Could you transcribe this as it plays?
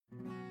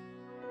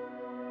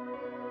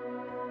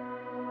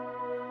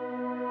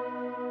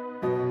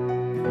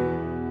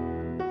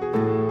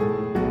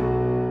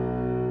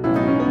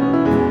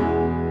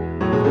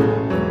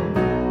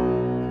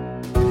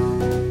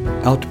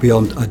out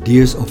beyond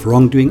ideas of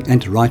wrongdoing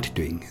and right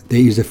doing, there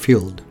is a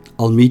field.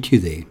 I'll meet you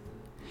there.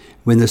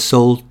 When the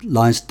soul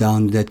lies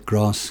down in that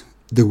grass,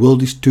 the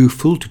world is too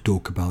full to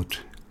talk about.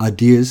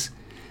 Ideas,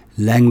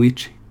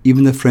 language,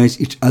 even the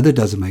phrase each other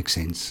doesn't make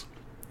sense.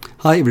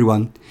 Hi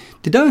everyone.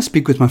 Today I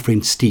speak with my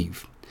friend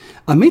Steve.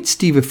 I met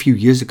Steve a few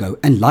years ago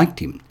and liked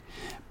him,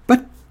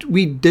 but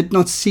we did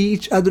not see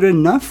each other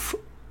enough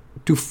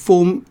to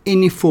form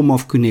any form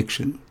of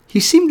connection. He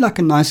seemed like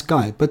a nice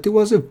guy, but there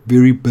was a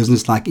very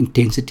business-like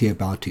intensity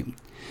about him.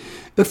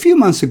 A few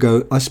months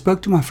ago, I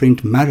spoke to my friend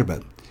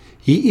Maribel.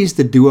 He is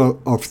the doer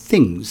of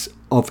things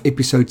of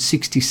episode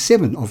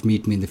 67 of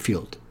Meet Me in the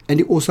Field, and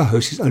he also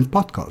hosts his own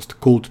podcast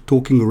called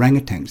Talking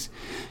Orangutans.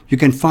 You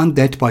can find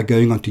that by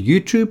going onto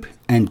YouTube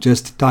and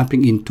just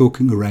typing in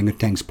Talking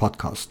Orangutans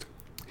podcast.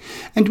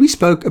 And we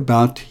spoke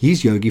about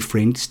his yogi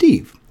friend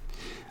Steve.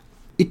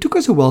 It took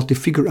us a while to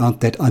figure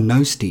out that I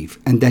know Steve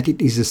and that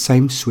it is the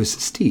same Swiss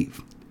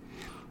Steve.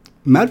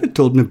 Margaret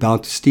told me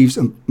about Steve's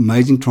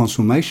amazing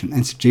transformation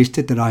and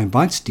suggested that I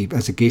invite Steve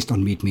as a guest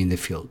on Meet Me in the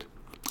Field.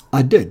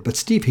 I did, but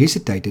Steve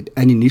hesitated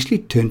and initially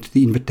turned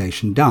the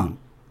invitation down.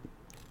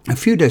 A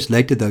few days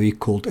later, though, he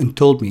called and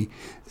told me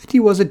that he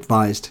was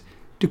advised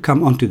to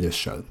come onto this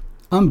show.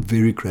 I'm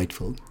very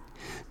grateful.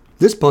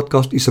 This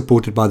podcast is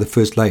supported by The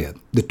First Layer,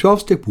 the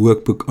 12-step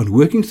workbook on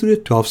working through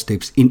the 12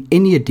 steps in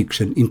any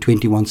addiction in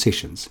 21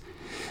 sessions.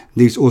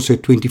 There's also a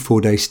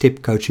 24-day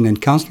step coaching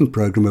and counseling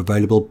program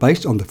available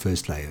based on The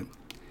First Layer.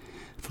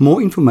 For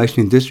more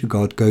information in this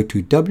regard, go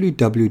to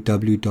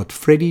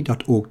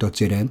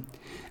www.freddy.org.za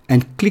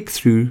and click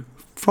through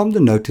from the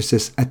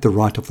notices at the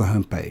right of the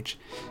homepage.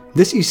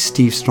 This is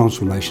Steve's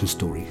transformation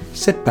story.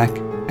 Sit back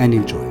and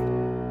enjoy.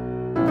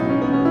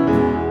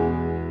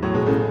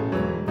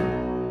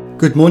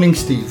 Good morning,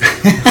 Steve.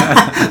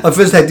 I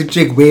first had to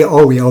check, where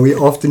are we? Are we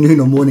afternoon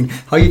or morning?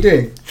 How are you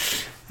doing?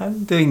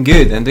 I'm doing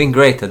good. I'm doing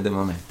great at the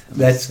moment.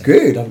 That's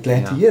good. I'm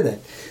glad to hear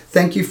that.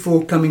 Thank you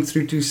for coming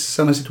through to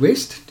Somerset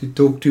West to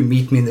talk to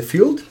Meet Me in the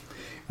Field.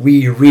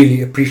 We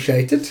really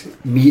appreciate it,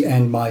 me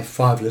and my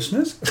 5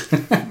 listeners.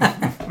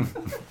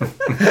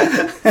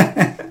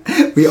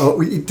 We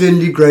are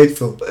eternally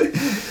grateful.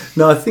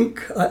 Now, I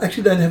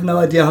actually don't have no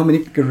idea how many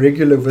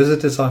regular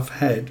visitors I've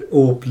had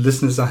or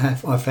listeners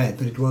I've had,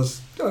 but it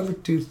was over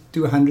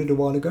 200 a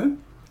while ago.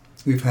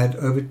 We've had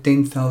over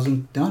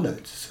 10,000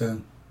 downloads.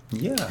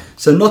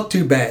 So not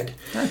too bad.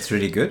 That's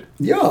really good.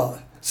 Yeah.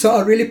 So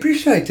I really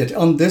appreciate it.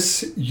 On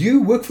this,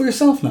 you work for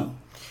yourself now.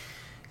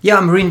 Yeah,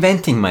 I'm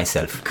reinventing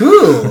myself.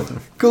 Cool.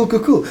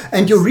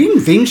 And your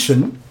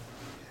reinvention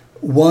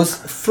was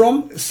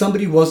from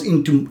somebody who was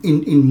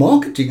in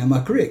marketing, am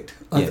I correct?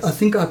 Yes. I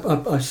think I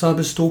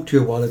cyber stalked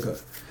you a while ago.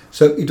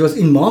 So it was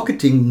in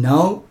marketing.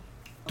 Now,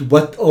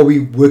 what are we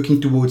working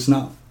towards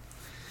now?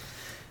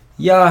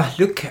 Yeah,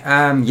 look,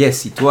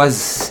 yes, it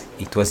was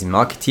in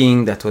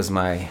marketing. That was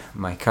my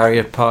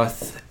career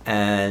path,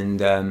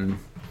 and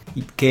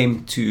it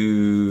came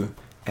to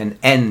an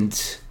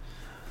end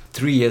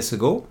 3 years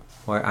ago,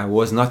 where I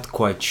was not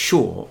quite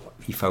sure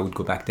if I would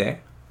go back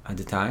there at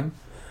the time.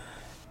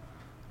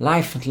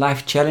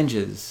 Life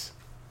challenges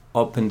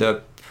opened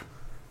up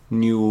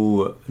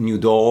new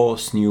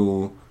doors,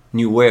 new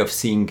way of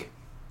seeing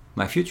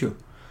my future.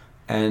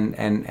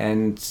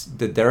 And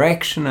the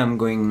direction I'm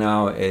going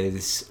now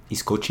is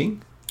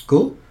coaching.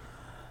 Cool.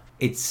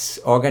 It's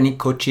organic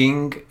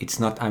coaching.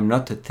 I'm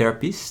not a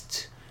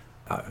therapist,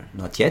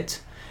 not yet,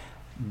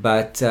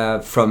 but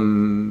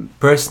from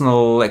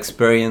personal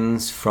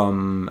experience,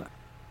 from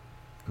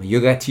a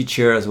yoga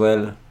teacher as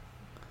well.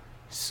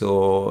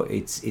 So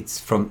it's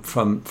from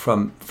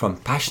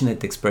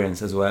passionate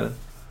experience as well.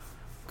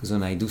 Because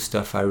when I do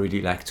stuff, I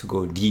really like to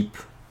go deep.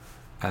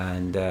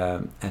 And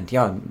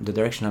yeah, the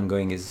direction I'm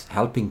going is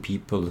helping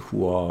people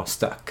who are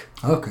stuck.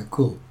 Okay,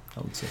 cool.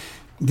 I would say.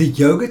 The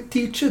yoga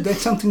teacher,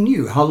 that's something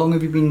new. How long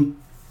have you been?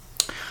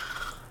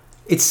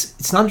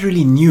 It's not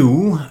really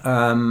new.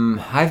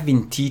 I've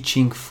been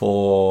teaching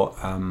for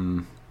a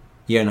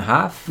year and a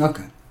half.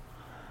 Okay.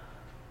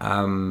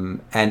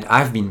 And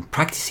I've been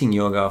practicing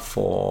yoga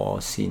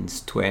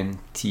since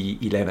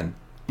 2011.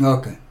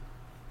 Okay.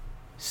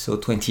 So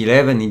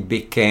 2011, it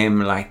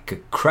became like a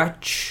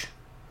crutch.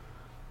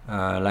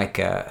 Like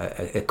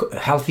a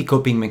healthy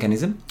coping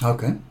mechanism.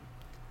 Okay.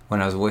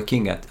 When I was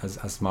working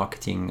as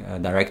marketing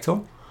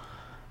director,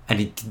 and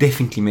it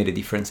definitely made a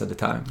difference at the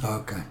time.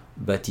 Okay.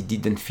 But it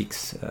didn't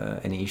fix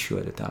any issue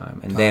at the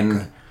time.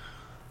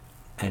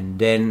 And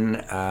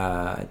then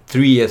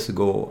 3 years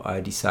ago,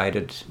 I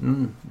decided,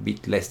 a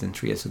bit less than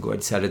 3 years ago, I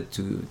decided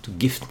to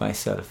gift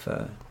myself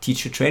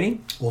teacher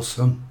training.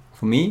 Awesome.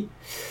 For me,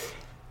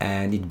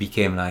 and it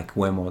became like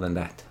way more than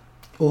that.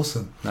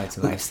 Awesome. Now it's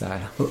a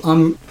lifestyle. Well,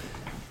 I'm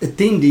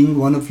attending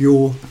one of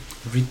your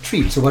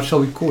retreats, so what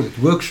shall we call it?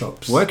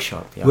 Workshops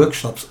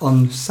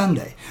on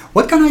Sunday.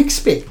 What can I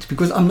expect?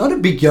 Because I'm not a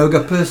big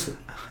yoga person.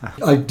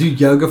 I do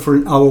yoga for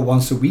an hour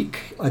once a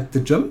week at the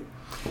gym,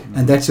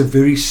 and that's a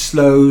very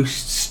slow,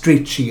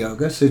 stretchy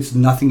yoga, so it's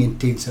nothing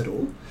intense at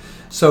all.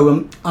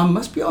 So I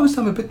must be honest,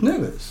 I'm a bit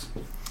nervous.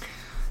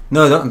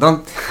 No,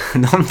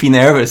 don't be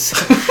nervous.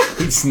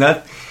 It's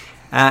not.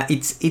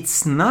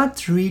 It's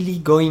not really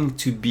going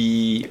to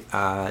be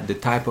the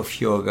type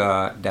of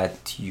yoga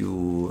that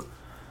you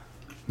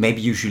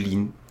maybe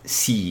usually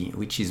see,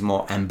 which is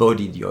more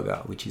embodied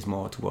yoga, which is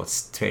more towards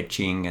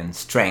stretching and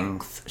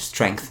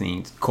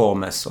strengthening core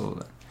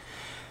muscle.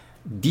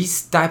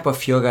 This type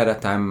of yoga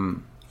that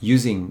I'm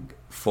using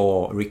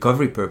for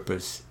recovery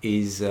purpose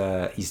is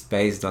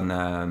based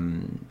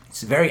on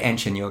it's very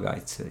ancient yoga.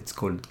 It's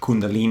called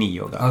Kundalini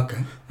yoga.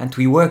 Okay. And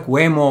we work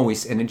way more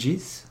with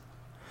energies.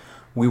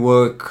 We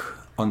work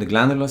on the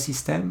glandular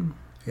system.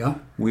 Yeah.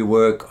 We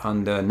work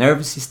on the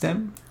nervous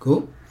system.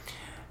 Cool.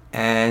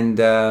 And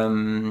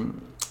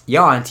and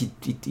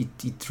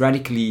it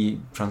radically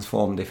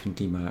transformed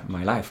definitely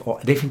my life, or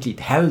definitely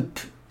it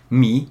helped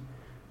me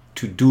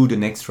to do the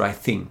next right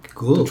thing.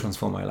 Cool. To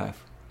transform my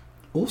life.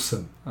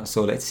 Awesome.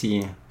 So let's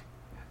see.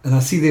 And I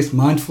see there's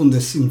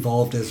mindfulness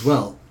involved as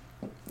well,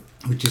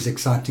 which is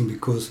exciting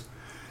because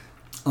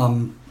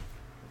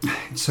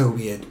it's so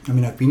weird. I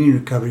mean, I've been in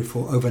recovery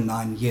for over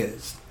 9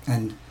 years,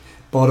 and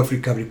part of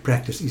recovery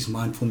practice is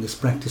mindfulness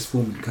practice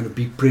for me, kind of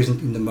be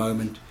present in the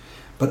moment.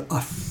 But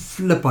I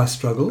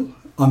struggle.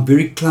 I'm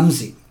very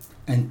clumsy,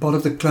 and part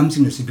of the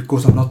clumsiness is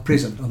because I'm not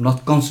present. I'm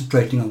not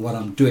concentrating on what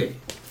I'm doing.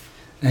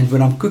 And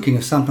when I'm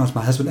cooking, sometimes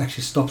my husband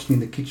actually stops me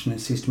in the kitchen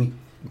and says to me,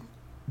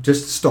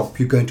 "Just stop,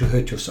 you're going to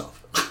hurt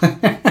yourself."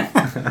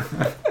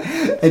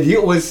 And he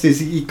always says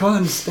he can't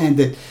understand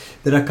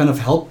that I kind of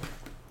help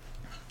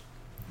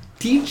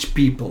teach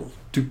people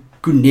to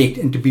connect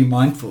and to be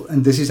mindful,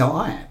 and this is how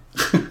I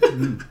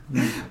am.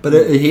 But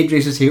a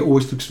hairdresser's hair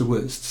always looks the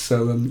worst.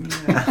 So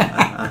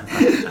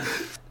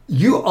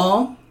you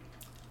are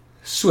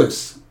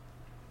Swiss.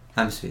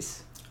 I'm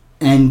Swiss.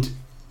 And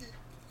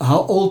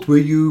how old were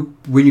you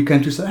when you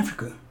came to South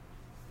Africa?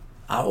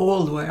 How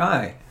old were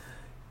I?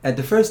 At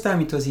the first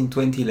time it was in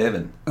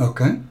 2011.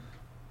 Okay.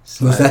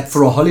 So was that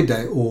for a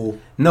holiday or?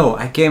 No,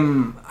 I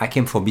came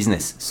for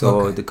business. So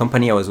Okay. the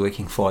company I was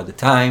working for at the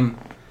time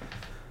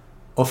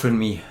offered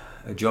me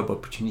a job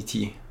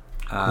opportunity.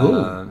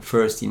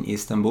 First in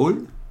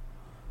Istanbul,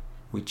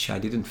 which I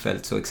didn't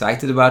felt so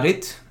excited about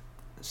it.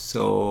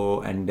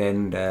 So, and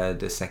then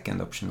the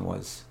second option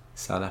was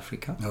South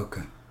Africa.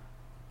 Okay.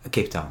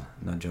 Cape Town,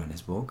 not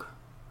Johannesburg.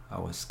 I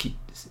was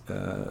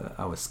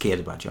scared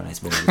about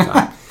Johannesburg at the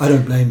time. I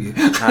don't blame you.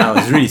 I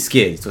was really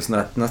scared. It was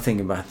nothing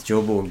about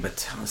Joburg,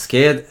 but I was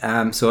scared.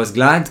 So I was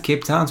glad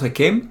Cape Town. So I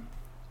came,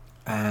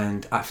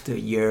 and after a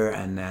year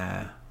and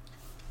a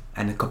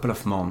couple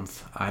of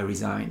months, I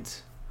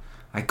resigned.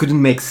 I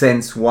couldn't make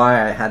sense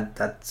why I had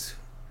that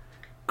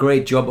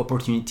great job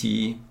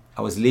opportunity.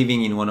 I was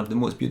living in one of the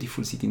most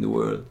beautiful cities in the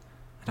world,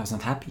 and I was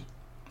not happy.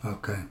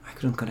 Okay. I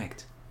couldn't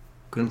connect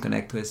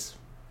with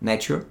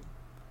nature,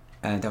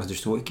 and I was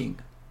just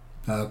working.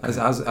 Okay.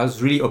 I was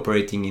really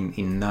operating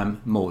in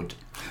numb mode.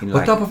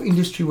 What type of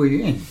industry were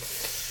you in?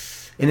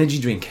 Energy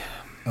drink.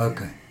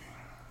 Okay.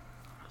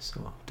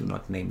 So do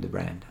not name the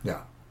brand.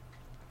 Yeah.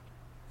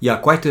 Yeah,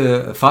 quite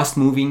a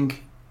fast-moving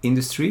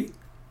industry.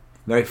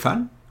 Very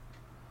fun.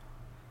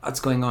 What's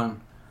going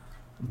on?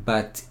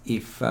 But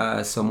if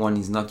someone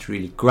is not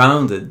really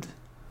grounded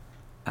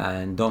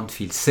and don't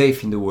feel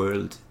safe in the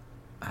world,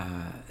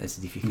 it's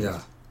difficult.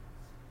 Yeah.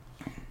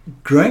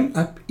 Growing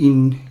up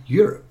in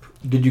Europe,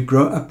 did you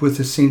grow up with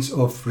a sense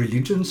of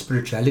religion,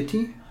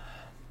 spirituality?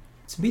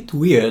 It's a bit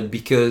weird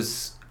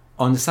because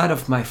on the side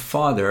of my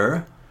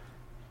father,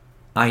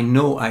 I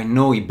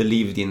know he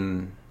believed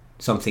in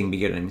something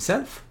bigger than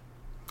himself,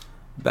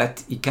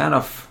 but he kind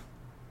of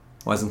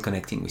wasn't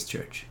connecting with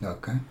church.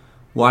 Okay.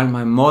 While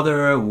my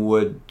mother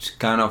would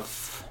kind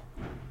of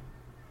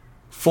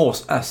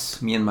force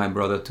us, me and my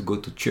brother, to go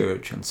to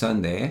church on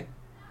Sunday,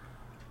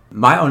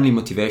 my only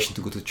motivation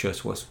to go to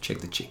church was to check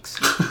the chicks.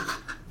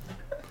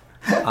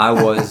 I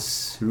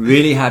was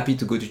really happy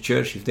to go to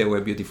church if there were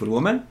beautiful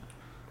women.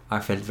 I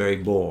felt very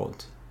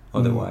bored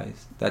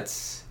otherwise.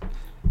 That's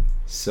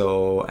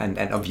so, and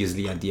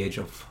obviously at the age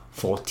of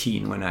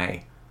 14, when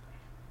I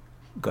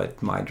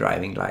got my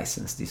driving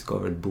license,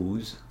 discovered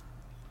booze,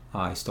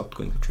 I stopped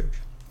going to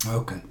church.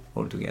 Okay.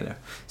 Altogether.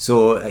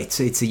 So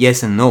it's a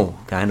yes and no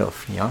kind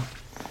of, yeah.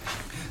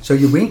 So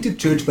you went to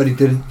church, but it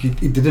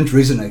didn't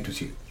resonate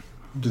with you.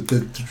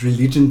 The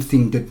religion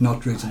thing did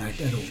not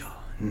resonate at all.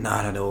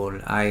 Not at all.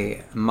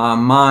 My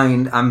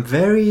mind. I'm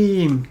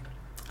very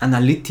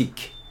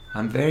analytic.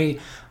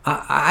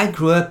 I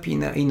grew up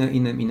in a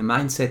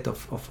mindset of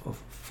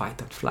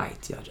fight or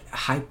flight. Yeah,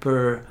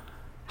 hyper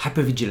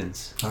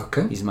vigilance.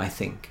 Okay. Is my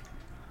thing.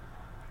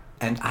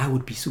 And I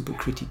would be super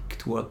critic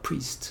toward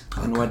priests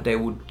and what they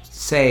would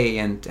say,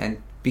 and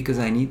because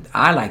I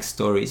like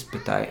stories,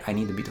 but I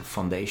need a bit of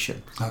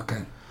foundation.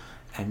 Okay.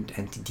 And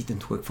it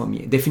didn't work for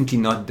me. Definitely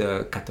not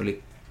the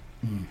Catholic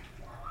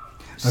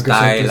Okay,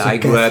 style. so I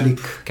grew up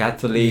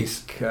Catholic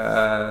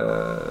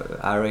yes.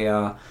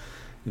 Area,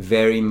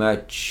 very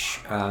much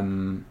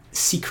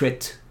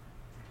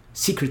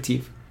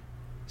secretive.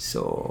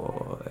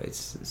 So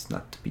it's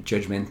not to be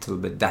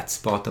judgmental, but that's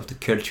part of the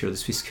culture. The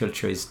Swiss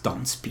culture is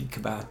don't speak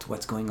about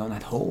what's going on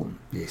at home.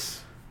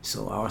 Yes.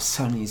 So our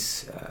son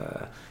is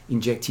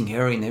injecting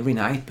heroin every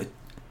night, but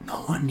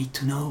no one need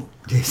to know.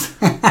 Yes.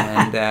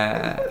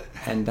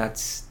 and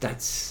that's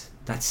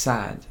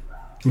sad.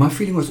 My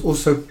feeling was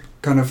also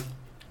kind of,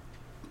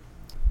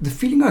 the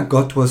feeling I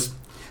got was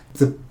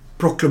the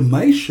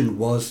proclamation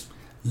was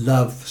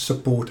love,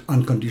 support,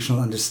 unconditional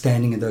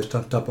understanding, and those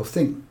type of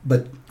thing.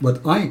 But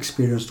what I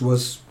experienced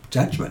was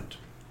judgment.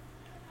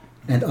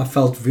 And I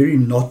felt very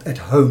not at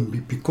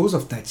home because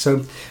of that.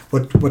 So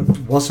what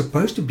was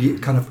supposed to be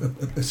kind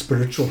of a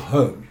spiritual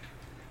home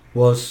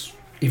was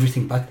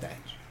everything but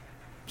that.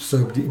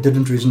 So it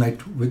didn't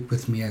resonate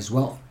with me as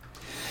well.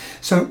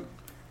 So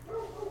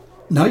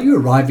now you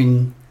arrive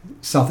in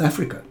South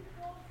Africa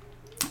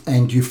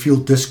and you feel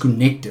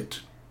disconnected.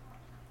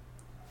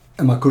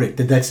 Am I correct?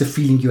 That's the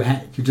feeling you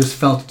had? You just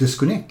felt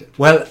disconnected?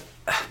 Well,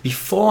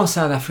 before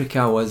South Africa,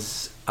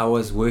 I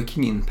was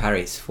working in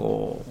Paris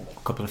for a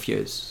couple of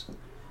years.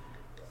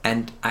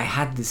 And I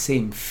had the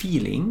same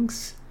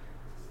feelings,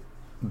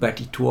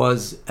 but it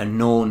was a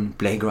known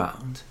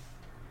playground.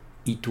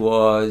 It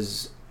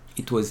was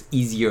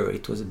easier.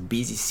 It was a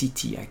busy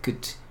city. I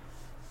could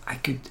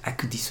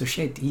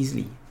dissociate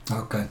easily.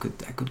 Okay.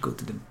 I could go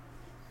to the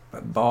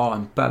bar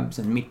and pubs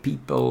and meet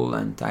people,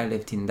 and I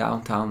lived in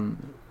downtown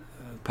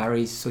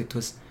Paris.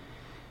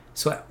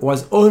 So I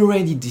was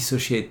already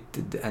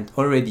dissociated and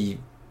already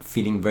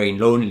feeling very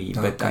lonely.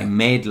 Okay. But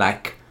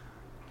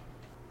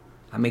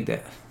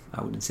I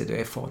wouldn't say the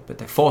effort,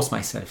 but I forced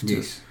myself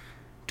to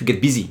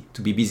get busy,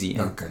 to be busy.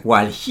 And okay.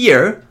 While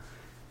here,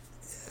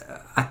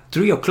 at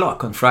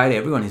 3:00 on Friday,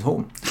 everyone is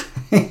home.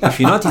 If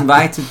you're not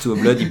invited to a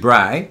bloody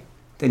braai,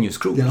 then you're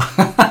screwed. Yeah.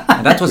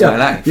 And that was my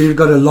life. You've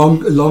got a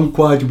long,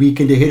 quiet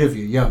weekend ahead of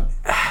you. Yeah.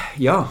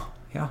 Yeah.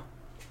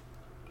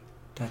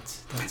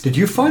 That's Did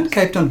you find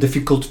Cape Town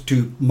difficult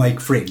to make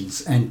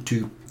friends and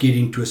to get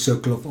into a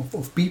circle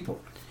of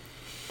people?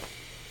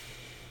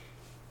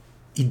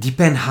 It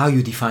depends how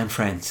you define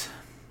friends.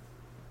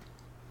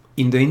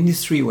 In the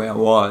industry where I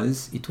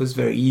was, it was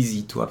very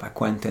easy to have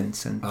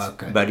acquaintance and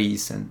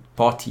buddies and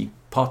party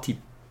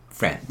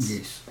friends.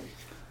 Yes.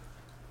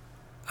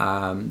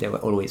 They were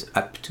always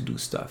up to do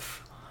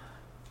stuff.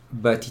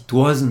 But it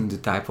wasn't the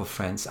type of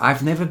friends.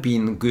 I've never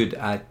been good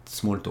at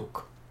small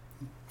talk.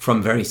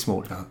 From very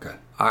small. Okay.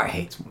 I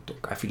hate small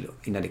talk. I feel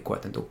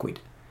inadequate and awkward.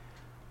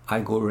 I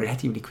go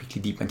relatively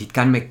quickly deep, and it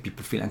can make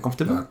people feel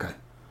uncomfortable. Okay.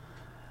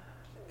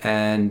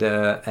 And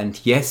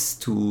yes,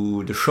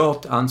 to the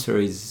short answer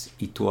is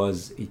it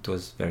was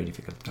very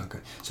difficult. Okay.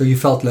 So you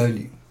felt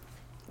lonely.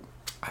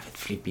 I felt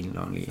flipping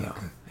lonely.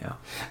 Okay. Yeah.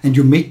 And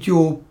you met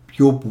your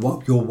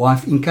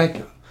wife in Cape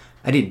Town.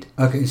 I did.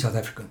 Okay, in South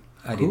Africa.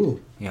 Cool.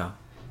 Did. Yeah.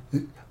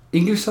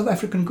 English South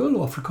African girl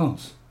or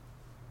Afrikaans?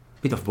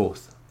 Bit of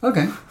both.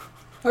 Okay.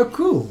 Oh,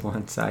 cool.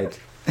 One side.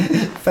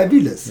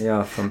 Fabulous.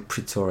 Yeah, from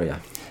Pretoria.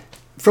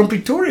 From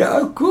Pretoria.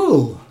 Oh,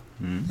 cool.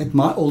 At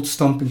my old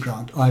stomping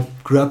ground. I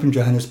grew up in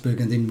Johannesburg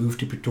and then moved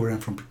to Pretoria,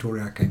 and from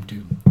Pretoria I came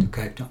to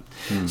Cape Town.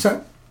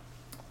 So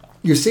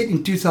you said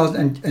in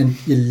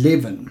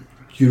 2011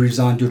 you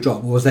resigned your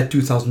job, or was that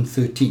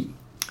 2013?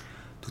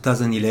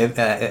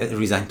 2011,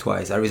 resigned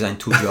twice. I resigned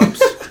 2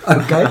 jobs.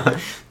 Okay.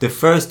 The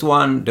first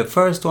one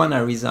I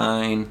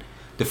resigned.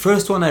 The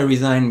first one I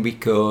resigned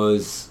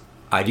because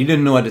I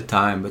didn't know at the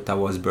time, but I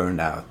was burned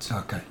out.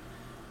 Okay.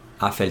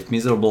 I felt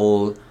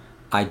miserable.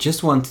 I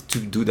just wanted to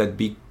do that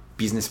big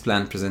business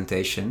plan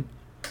presentation,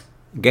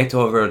 get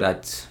over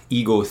that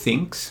ego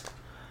things,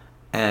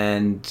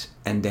 and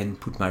then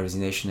put my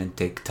resignation and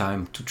take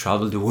time to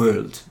travel the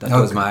world. That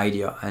was my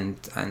idea, and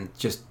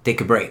just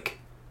take a break.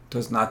 It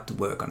was not to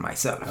work on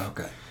myself.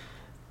 Okay.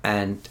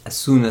 And as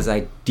soon as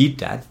I did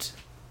that,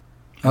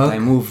 I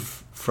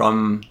moved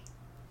from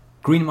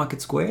Green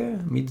Market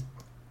Square, mid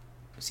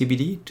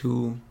CBD,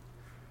 to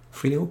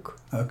Freelook.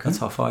 Okay. That's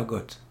how far I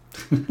got.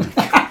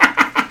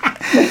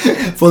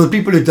 For the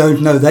people who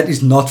don't know, that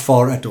is not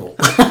far at all.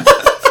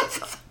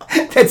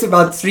 That's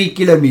about 3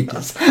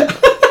 kilometers.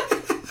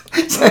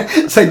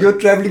 So your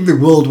traveling the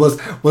world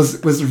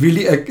was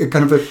really a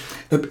kind of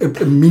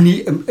a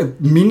mini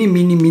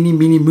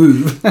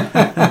move.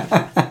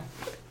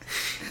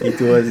 It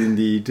was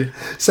indeed.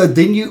 So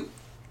then you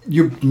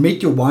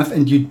met your wife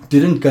and you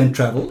didn't go and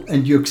travel,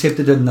 and you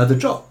accepted another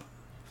job.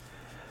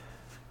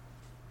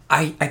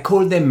 I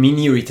call them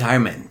mini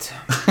retirement.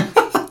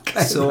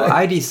 Okay, so right.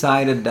 I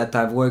decided that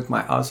I've worked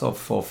my ass off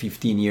for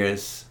 15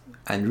 years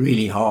and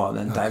really hard,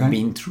 and I've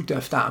been through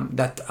tough time,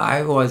 that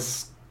I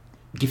was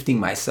gifting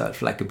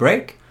myself like a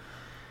break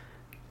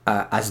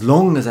as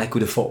long as I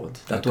could afford.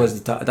 That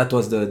was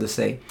the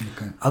say.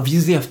 Okay.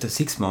 Obviously, after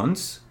 6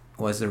 months,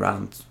 was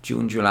around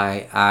June,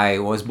 July, I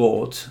was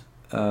bored.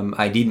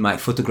 I did my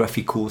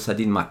photography course, I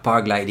did my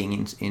paragliding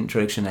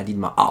introduction, I did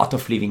my art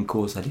of living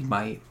course, I did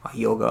my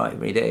yoga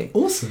every day.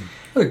 Awesome.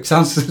 Oh, it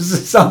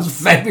sounds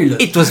fabulous.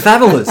 It was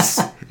fabulous,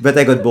 but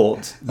I got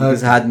bored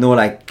because I had no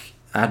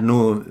I had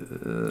no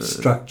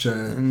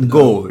structure,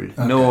 goal,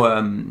 Okay.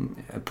 no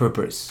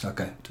purpose.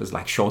 Okay. It was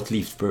like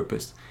short-lived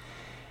purpose.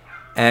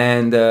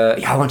 And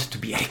I wanted to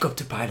be a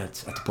helicopter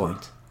pilot at the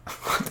point.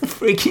 What a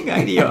freaking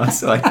idea!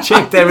 So I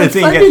checked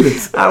everything.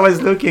 I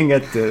was looking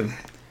at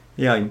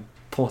in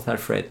Port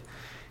Alfred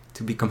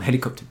to become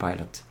helicopter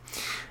pilot.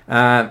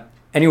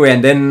 Anyway,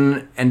 and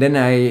then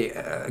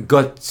I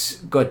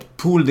got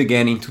pulled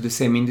again into the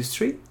same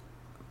industry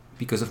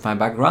because of my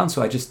background.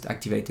 So I just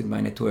activated my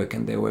network,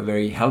 and they were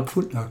very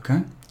helpful.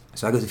 Okay.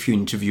 So I got a few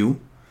interviews.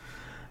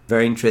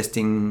 Very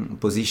interesting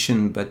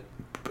position, but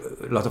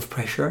a lot of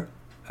pressure,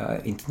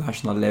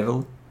 international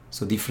level.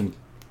 So different.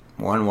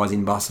 One was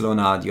in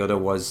Barcelona, the other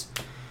was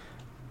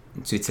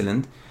in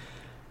Switzerland,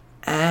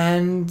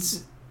 and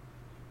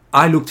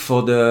I looked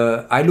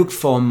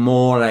for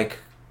more like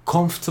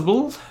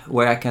comfortable,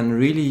 where I can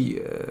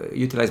really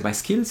utilize my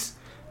skills,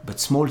 but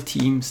small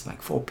teams,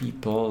 like 4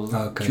 people,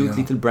 cute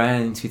little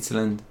brand in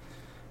Switzerland,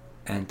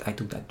 and I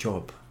took that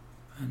job,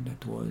 and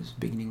that was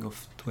beginning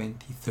of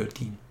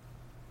 2013.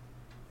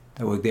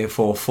 I worked there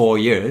for 4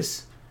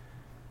 years.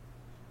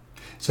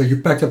 So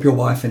you packed up your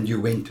wife and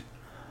you went.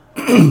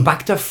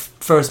 Packed up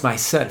first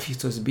myself.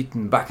 It was a bit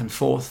back and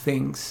forth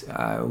things.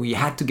 We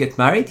had to get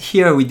married.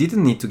 Here we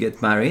didn't need to get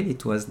married.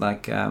 It was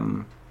like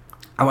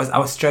I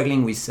was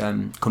struggling with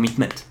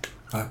commitment.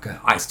 Okay.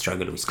 I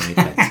struggled with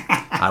commitment.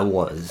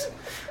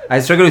 I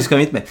struggled with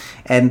commitment,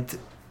 and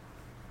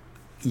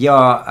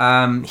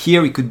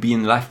here we could be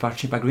in life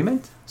partnership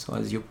agreement. So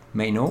as you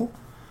may know,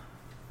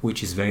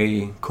 which is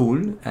very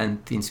cool, and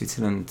in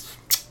Switzerland,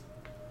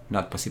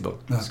 not possible.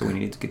 Okay. So we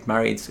needed to get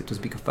married. So it was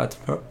big of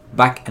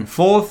back and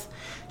forth.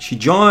 She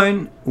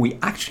joined. We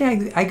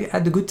actually I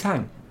had a good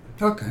time.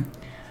 Okay.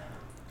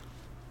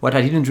 What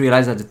I didn't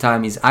realize at the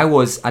time is I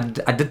was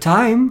at the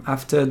time,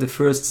 after the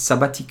first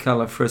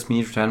sabbatical, first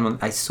mini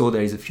retirement, I saw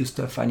there is a few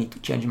stuff I need to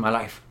change in my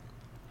life,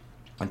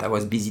 and I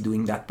was busy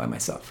doing that by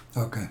myself.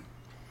 Okay.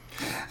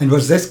 And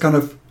was this kind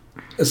of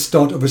a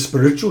start of a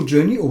spiritual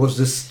journey, or was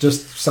this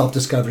just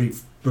self-discovery?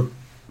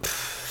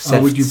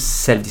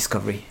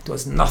 Self-discovery. It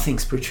was nothing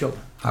spiritual.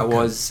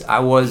 Okay. I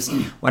was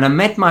when I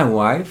met my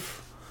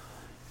wife,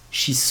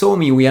 she saw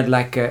me. We had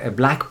like a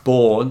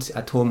blackboard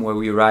at home where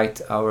we write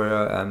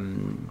our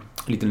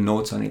little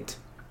notes on it,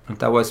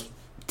 and I was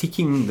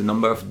ticking the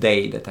number of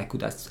days that I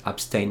could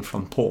abstain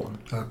from porn.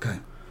 Okay.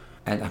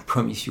 And I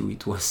promise you,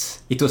 it was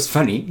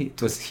funny.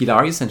 It was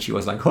hilarious, and she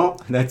was like, "Oh,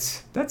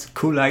 that's a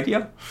cool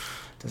idea."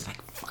 It was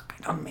like, "Fuck,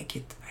 I don't make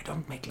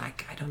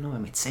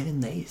 7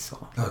 days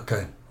or."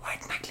 Okay.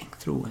 White knuckling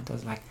through, and I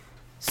was like,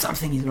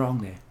 something is wrong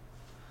there,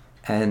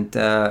 and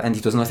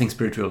it was nothing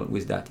spiritual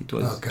with that. It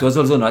was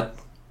also not.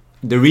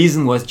 The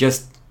reason was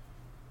just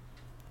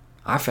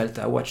I felt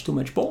I watched too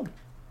much porn.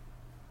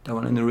 That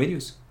one on the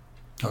radius.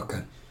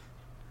 Okay.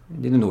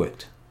 It didn't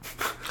work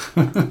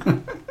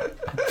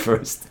at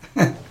first.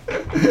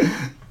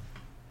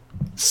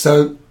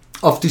 So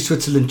off to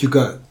Switzerland you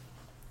go.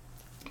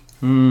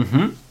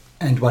 Mm-hmm.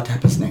 And what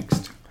happens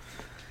next?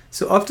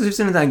 So after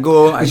Switzerland I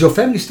go... Is your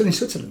family still in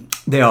Switzerland?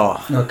 They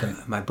are. Okay.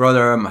 My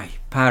brother, my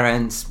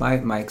parents,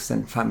 my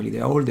extended family,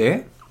 they're all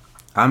there.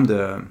 I'm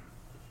the...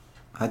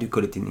 How do you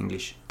call it in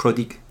English?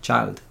 Prodigal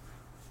child.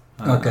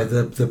 Okay,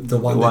 the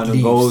one that who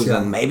leaves, goes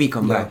and maybe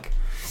come back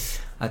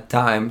at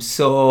times.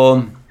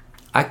 So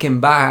I came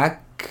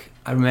back.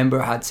 I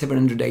remember I had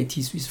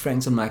 780 Swiss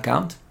francs on my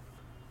account.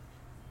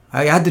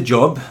 I had the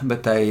job,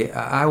 but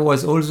I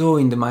was also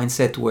in the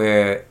mindset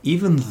where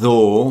even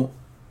though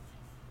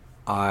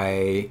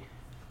I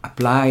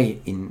apply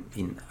in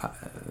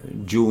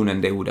June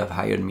and they would have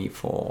hired me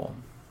for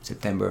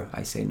September,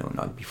 I say no,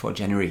 not before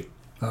January.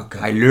 Okay.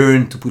 I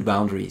learned to put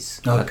boundaries.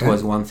 Okay. That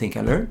was one thing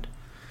I learned.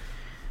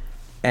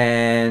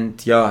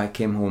 And I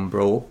came home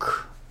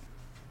broke.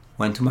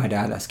 Went to my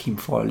dad, asked him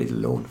for a little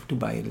loan to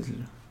buy a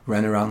little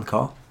runaround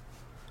car.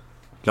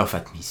 Laugh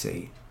at me,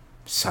 say,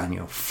 "Son,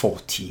 you're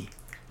 40.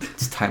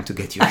 It's time to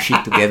get your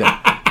shit together."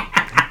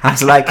 I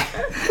was like,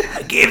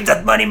 "I gave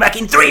that money back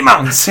in 3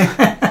 months."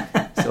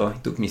 So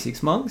it took me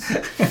 6 months.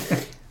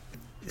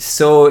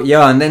 So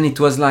and then it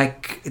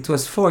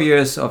was 4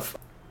 years of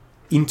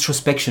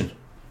introspection.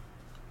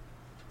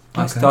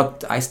 Okay.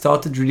 I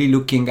started really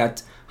looking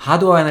at how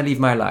do I want to live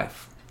my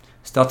life.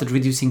 Started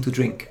reducing to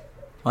drink,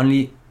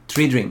 only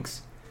 3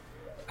 drinks.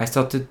 I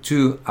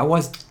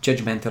was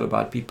judgmental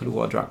about people who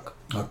are drunk.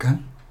 Okay.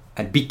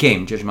 I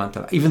became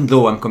judgmental, even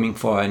though I'm coming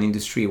from an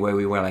industry where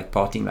we were like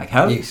partying like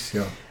hell. Yes,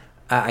 yeah.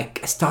 I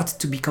started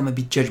to become a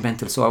bit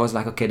judgmental. So I was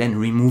like, okay, then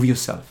remove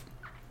yourself.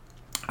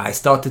 I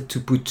started to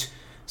put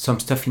some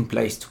stuff in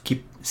place to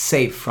keep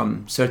safe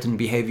from certain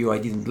behavior I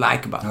didn't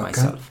like about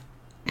myself.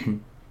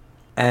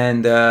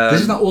 And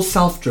this is not all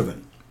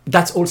self-driven.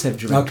 That's all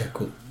self-driven. Okay,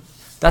 cool.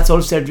 That's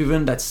all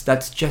self-driven.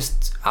 That's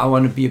just I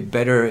want to be a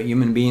better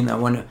human being. I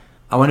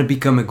want to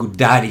become a good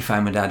dad if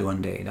I'm a dad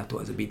one day. That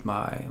was a bit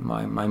my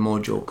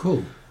mojo.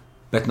 Cool.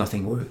 But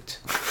nothing worked.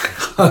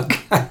 Okay.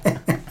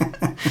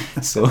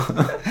 So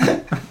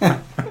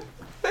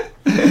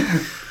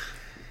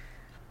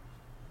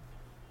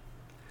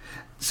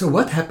So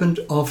what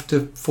happened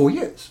after 4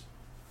 years?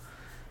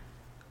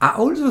 I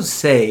also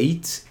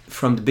said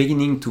from the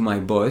beginning to my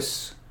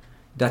boss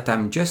that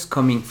I'm just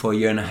coming for a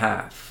year and a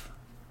half,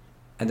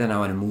 and then I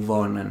want to move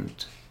on and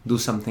do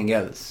something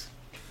else.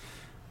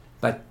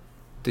 But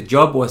the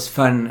job was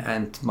fun,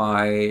 and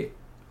my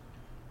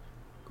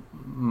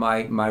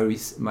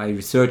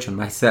research on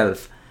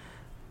myself,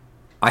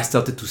 I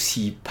started to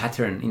see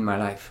pattern in my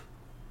life,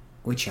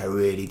 which I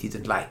really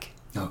didn't like.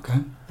 Okay.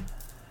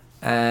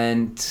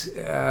 And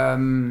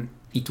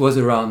it was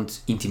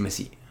around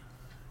intimacy.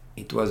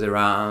 It was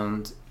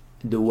around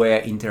the way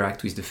I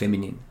interact with the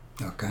feminine.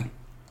 Okay.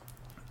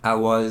 I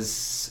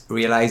was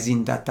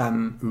realizing that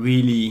I'm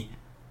really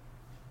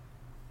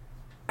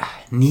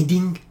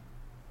needing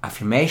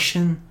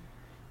affirmation,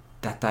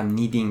 that I'm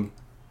needing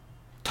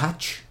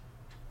touch,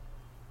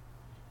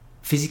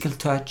 physical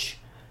touch,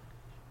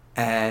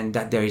 and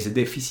that there is a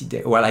deficit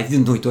there. Well, I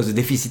didn't know it was a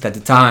deficit at the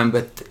time,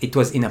 but it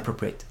was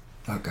inappropriate.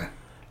 Okay.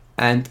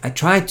 And I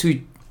tried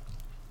to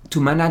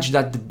manage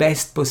that the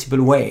best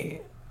possible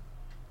way.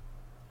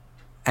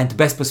 And the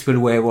best possible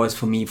way was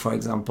for me, for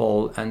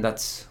example, and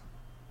that's,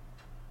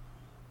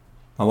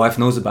 my wife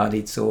knows about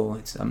it,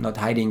 so I'm not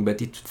hiding,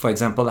 but for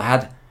example,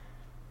 I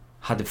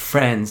had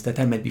friends that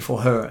I met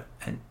before her,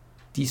 and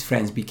these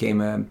friends became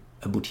a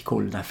booty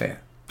call, an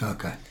affair.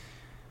 Okay.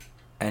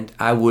 And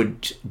I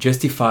would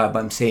justify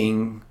by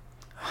saying,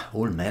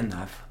 all men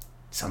have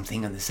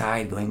something on the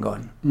side going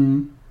on.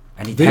 Mm.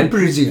 And it Very helped.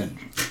 Parisian.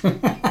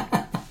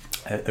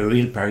 a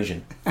real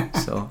Parisian.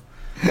 So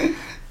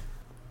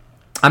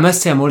I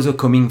must say I'm also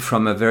coming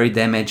from a very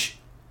damaged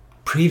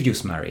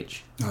previous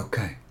marriage.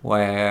 Okay.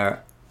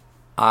 Where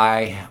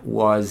I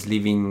was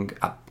living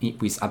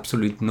with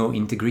absolute no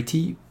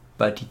integrity,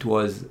 but it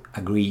was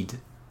agreed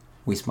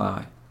with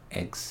my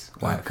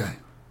ex-wife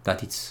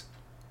that it's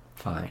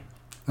fine.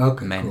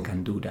 Okay, Men cool.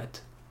 can do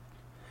that.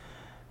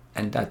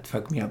 And that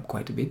fucked me up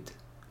quite a bit.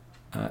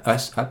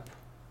 Us up.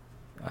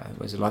 It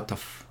was a lot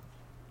of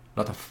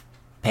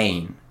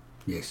pain.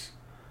 Yes.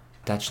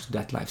 Attached to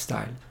that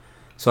lifestyle.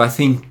 So I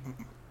think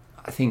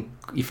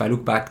if I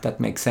look back, that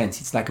makes sense.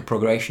 It's like a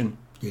progression.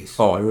 Yes.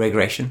 Or a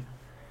regression.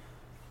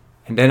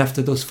 And then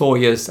after those 4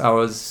 years, I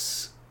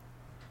was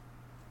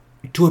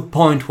to a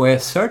point where I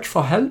searched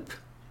for help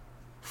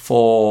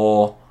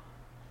for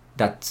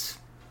that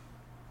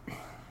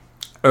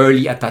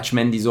early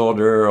attachment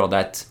disorder, or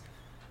that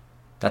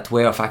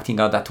way of acting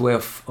out, that way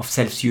of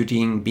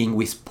self-soothing, being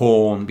with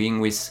porn, being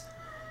with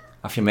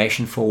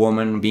affirmation for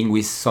women, being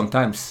with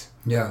sometimes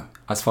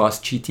as far as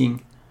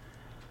cheating.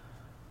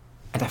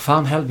 And I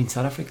found help in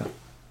South Africa.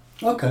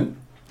 Okay.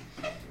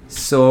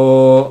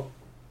 So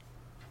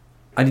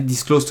I did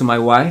disclose to my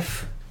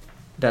wife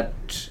that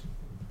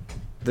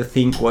the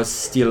thing was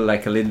still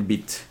like a little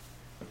bit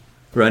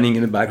running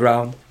in the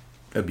background,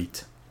 a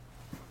bit.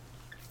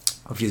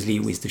 Obviously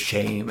with the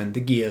shame and the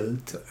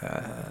guilt.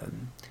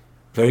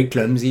 Very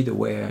clumsy the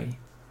way I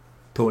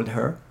told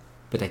her,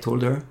 but I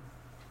told her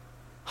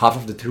half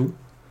of the truth,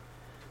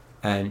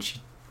 and she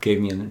gave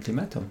me an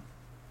ultimatum.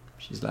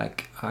 She's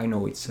like, I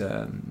know it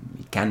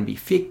can be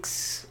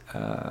fixed,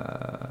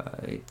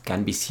 it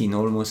can be seen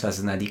almost as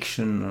an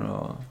addiction,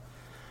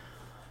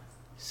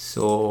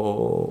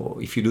 so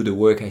if you do the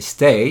work, I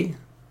stay.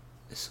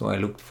 So I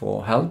looked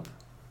for help.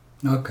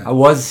 Okay. I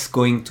was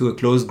going to a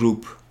closed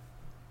group,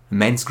 a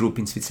men's group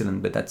in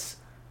Switzerland, but that's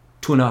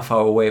 2.5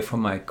 hours away from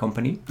my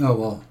company. Oh,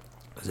 wow.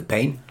 It was a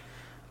pain.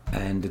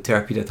 And the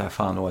therapy that I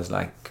found was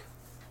like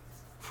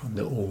from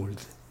the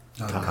old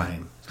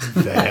time.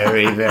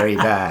 Very, very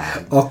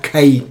bad.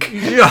 Archaic.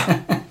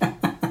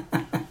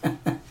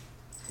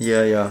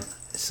 Yeah.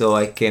 So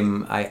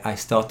I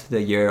started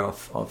a year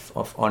of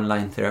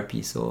online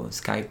therapy, so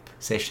Skype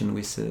session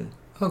with a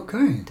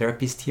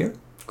therapist here.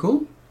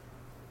 Cool.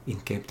 In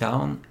Cape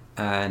Town.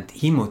 And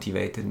he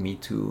motivated me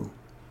to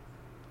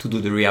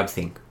do the rehab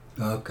thing.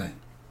 Okay.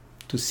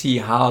 To see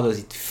how does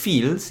it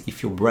feels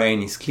if your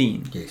brain is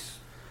clean. Yes.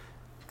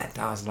 And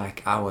I was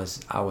like, I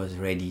was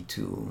ready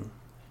to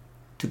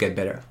get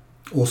better.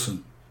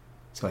 Awesome.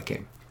 So I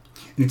came.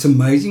 And it's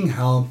amazing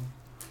how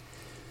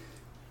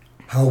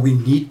we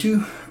need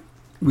to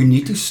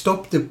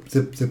stop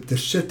the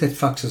shit that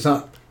fucks us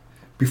up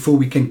before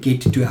we can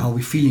get to how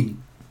we're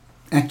feeling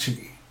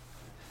actually.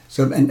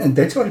 So and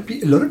that's what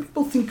a lot of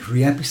people think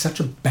rehab is such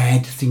a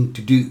bad thing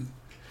to do.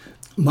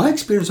 My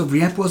experience of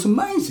rehab was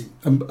amazing.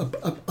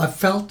 I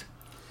felt,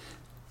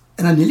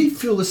 and I nearly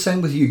feel the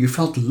same with you. You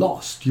felt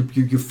lost.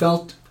 You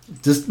felt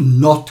just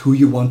not who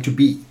you want to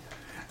be.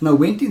 And I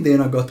went in there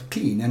and I got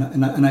clean,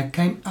 and I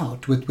came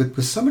out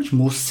with so much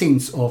more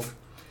sense of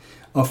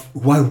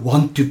who I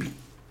want to be.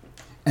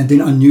 And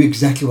then I knew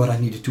exactly what I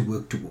needed to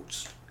work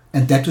towards.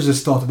 And that was the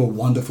start of a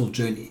wonderful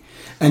journey.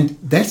 And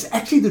that's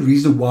actually the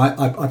reason why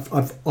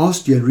I've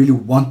asked you and really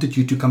wanted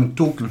you to come and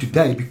talk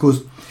today,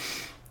 because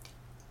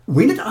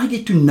when did I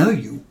get to know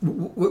you?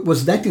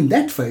 Was that in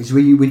that phase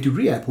when you went to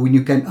rehab, or when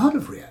you came out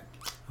of rehab?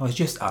 I was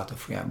just out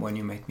of rehab when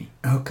you met me.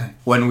 Okay.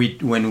 When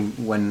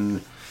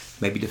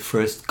maybe the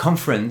first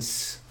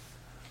conference,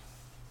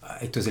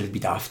 It was a little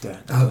bit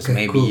after. That was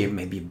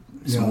maybe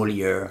a small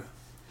year.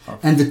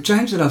 And the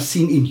change that I've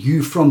seen in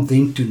you from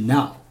then to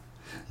now,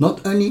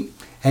 not only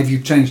have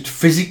you changed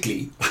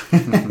physically,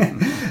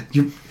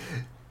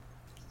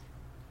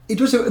 it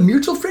was a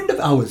mutual friend of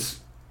ours,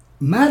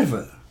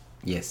 Marva.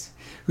 Yes.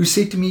 Who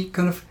said to me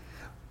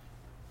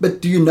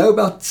but do you know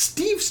about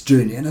Steve's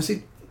journey? And I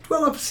said,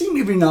 well, I've seen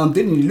him every now and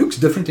then and he looks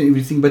different and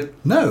everything, but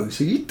no.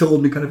 So he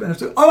told me and I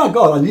said, oh my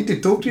God, I need to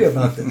talk to you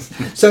about this.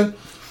 So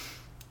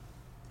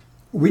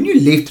when you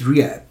left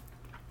rehab,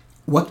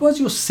 what was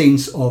your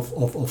sense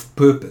of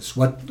purpose?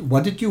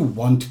 What did you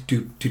want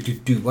to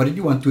do? What did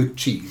you want to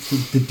achieve?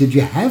 Did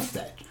you have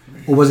that?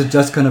 Or was it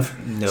just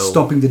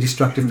stopping the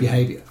destructive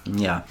behavior?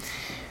 Yeah.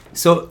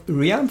 So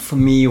rehab for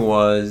me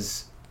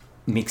was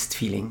mixed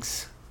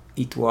feelings.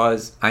 It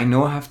was, I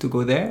know I have to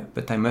go there,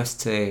 but I must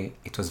say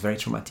it was very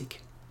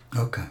traumatic.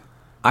 Okay.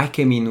 I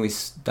came in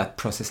with that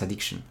process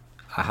addiction.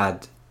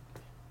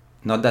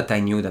 Not that I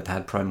knew that I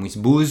had problem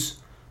with booze,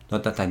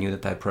 not that I knew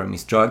that I had problem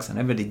with drugs. I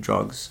never did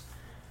drugs.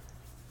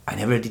 I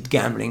never did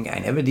gambling. I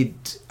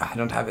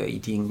don't have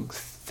eating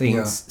things.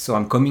 Yeah. So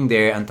I'm coming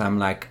there and I'm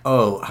like,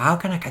 oh, how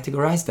can I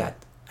categorize that?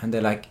 And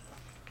they're like,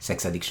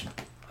 sex addiction.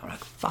 I'm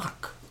like,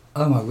 fuck.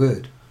 Oh my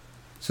word.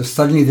 So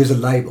suddenly there's a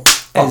label.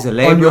 There's a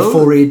label. On your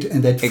forehead,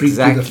 and that freaks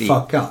you the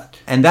fuck out.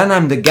 And then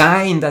I'm the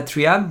guy in that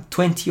rehab,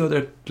 20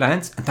 other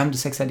clients, and I'm the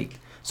sex addict.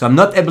 So I'm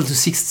not able to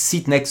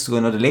sit next to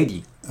another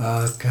lady.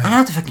 Okay. I'm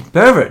not a fucking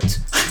pervert.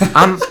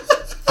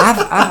 I've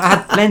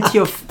had plenty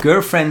of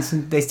girlfriends,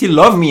 and they still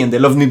love me, and they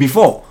loved me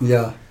before.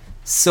 Yeah.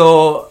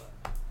 So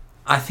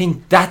I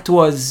think that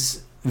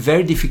was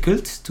very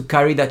difficult to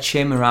carry that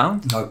shame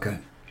around. Okay.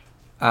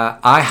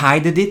 I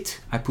hided it.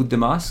 I put the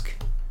mask.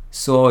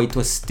 So it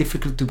was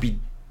difficult to be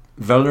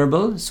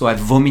vulnerable. So I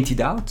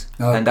vomited out.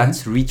 Okay. And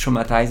that's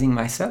re-traumatizing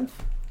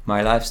myself,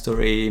 my life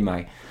story,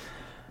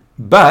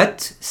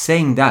 But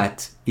saying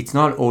that, it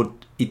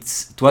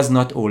was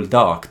not all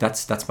dark.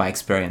 That's my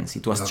experience.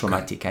 It was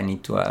traumatic. I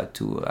need to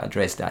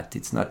address that.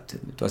 It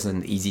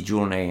wasn't an easy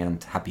journey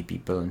and happy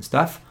people and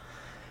stuff.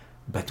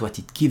 But what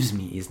it gives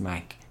me is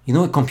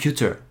a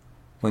computer,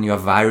 when you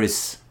have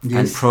virus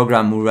and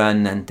program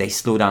run and they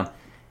slow down,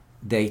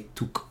 they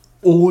took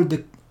all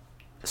the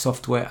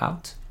software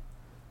out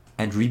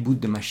and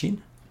reboot the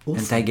machine. Awesome.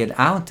 And I get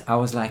out, I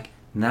was like,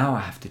 now I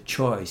have the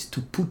choice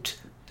to put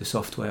the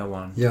software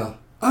on. Yeah.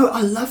 Oh,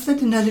 I love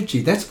that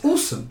analogy. That's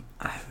awesome.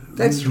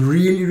 That's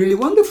really, really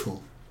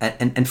wonderful.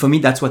 And for me,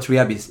 that's what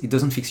rehab is. It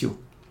doesn't fix you.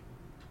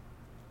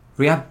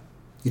 Rehab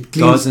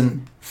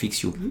doesn't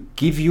fix you.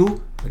 Give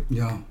you,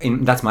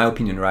 that's my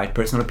opinion, right?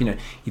 Personal opinion.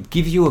 It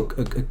gives you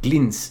a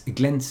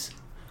glimpse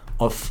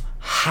of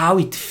how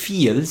it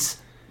feels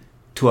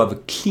to have a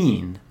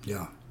clean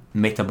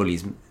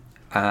metabolism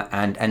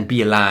and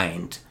be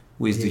aligned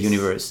with the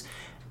universe.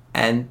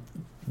 And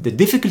the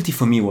difficulty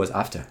for me was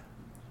after.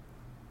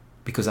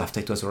 Because after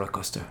it was a roller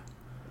coaster.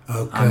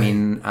 Okay.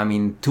 I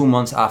mean, 2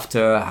 months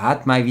after, I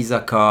had my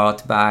Visa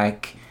card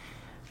back.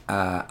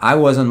 I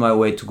was on my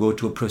way to go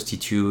to a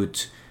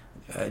prostitute.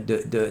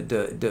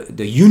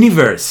 The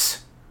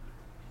universe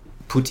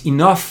put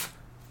enough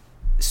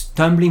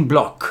stumbling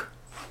block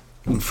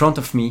in front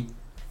of me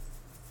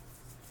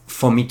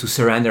for me to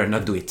surrender and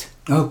not do it.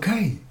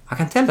 Okay. I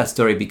can tell that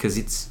story because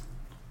it's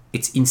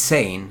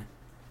insane.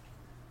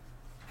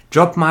 I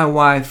dropped my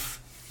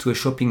wife to a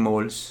shopping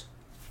malls.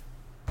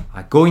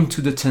 I go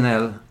into the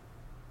tunnel.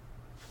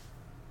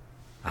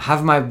 I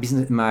have my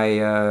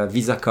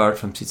Visa card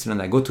from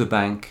Switzerland. I go to a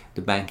bank.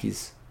 The bank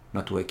is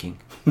not working.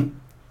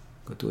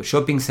 Go to a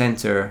shopping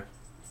center.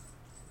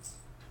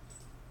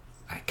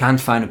 I can't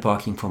find a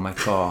parking for my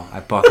car.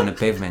 I park on a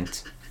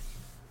pavement.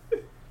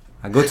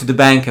 I go to the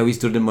bank. I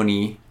withdraw the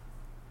money.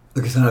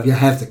 Okay, so now you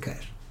have the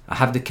cash. I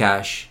have the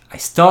cash. I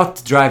start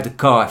to drive the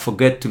car. I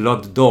forget to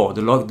lock the door.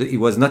 It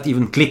was not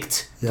even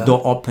clicked. Yeah. The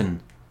door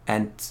open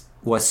and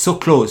was so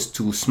close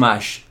to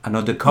smash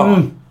another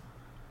car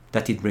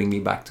that it bring me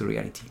back to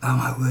reality. Oh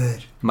my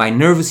word. My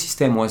nervous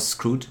system was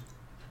screwed.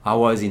 I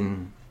was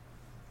in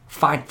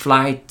fight,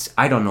 flight.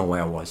 I don't know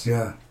where I was.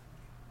 Yeah.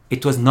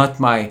 It was not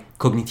my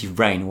cognitive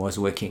brain was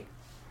working.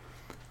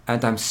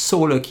 And I'm so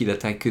lucky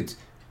that I could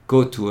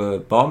go to a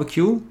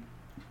barbecue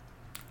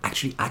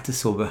actually at a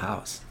sober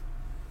house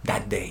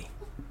that day.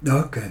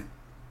 Okay.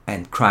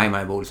 And cry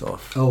my balls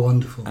off. Oh,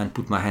 wonderful. And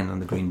put my hand on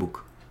the green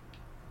book.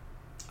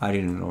 I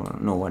didn't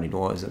know what it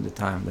was at the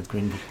time, that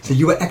green book. So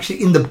you were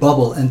actually in the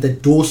bubble and the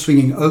door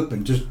swinging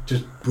open just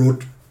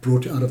brought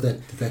you out of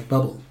that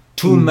bubble.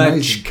 Too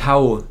much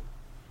cow.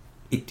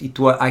 It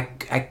was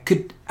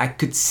I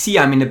could see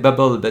I'm in a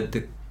bubble, but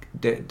the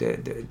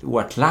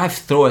what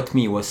life threw at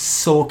me was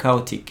so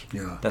chaotic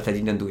that I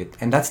didn't do it.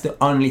 And that's the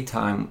only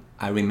time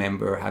I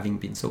remember having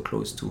been so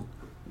close to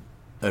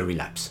a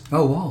relapse.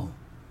 Oh wow.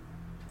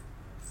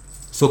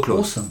 So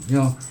close. Awesome,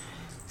 yeah.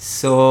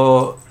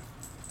 So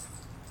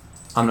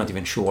I'm not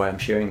even sure why I'm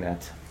sharing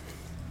that.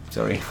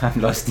 Sorry, I'm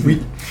lost. We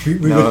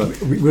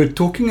were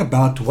talking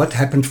about what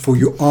happened for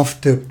you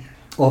after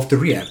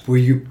rehab.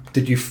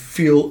 Did you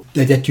feel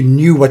that you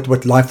knew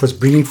what life was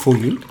bringing for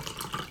you,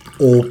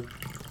 or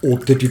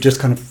did you just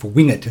kind of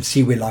wing it and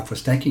see where life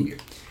was taking you?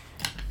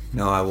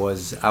 No, I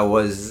was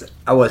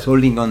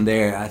holding on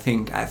there. I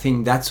think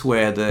that's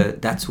where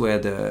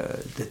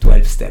the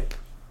 12 step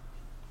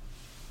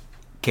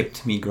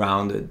kept me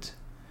grounded.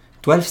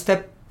 12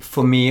 step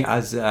for me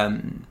has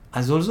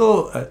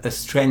also a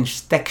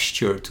strange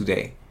texture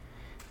today,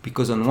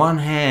 because on one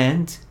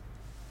hand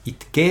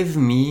it gave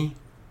me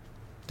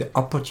the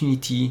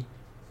opportunity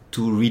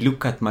to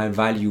relook at my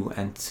value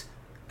and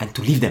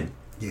to live them.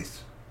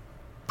 Yes.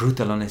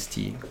 Brutal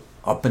honesty,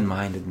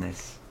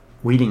 open-mindedness,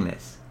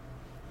 willingness.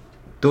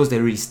 Those, they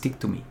really stick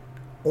to me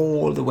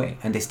all the way,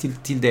 and they're still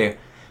there.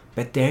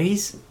 But there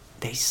is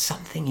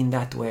something in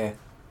that where,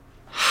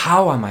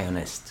 how am I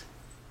honest?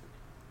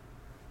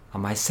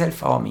 Am I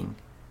self-harming?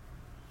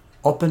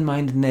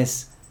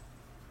 Open-mindedness,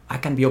 I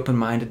can be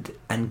open-minded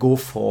and go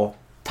for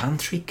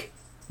tantric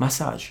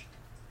massage.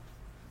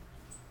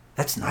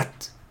 That's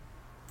not,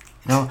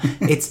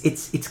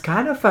 it's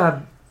kind of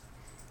a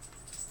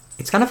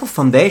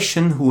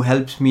foundation who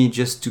helps me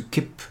just to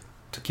keep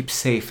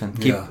safe and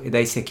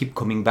keep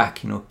coming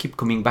back, keep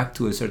coming back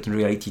to a certain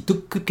reality,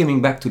 to keep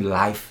coming back to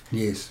life.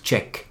 Yes.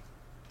 Check.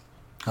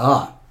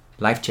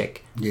 Life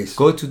check. Yes.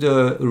 Go to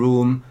the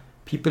room,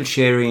 people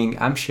sharing,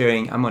 I'm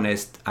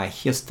honest, I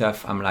hear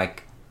stuff, I'm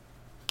like,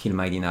 kill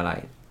my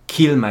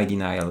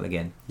denial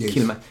again.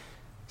 Yes.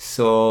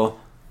 So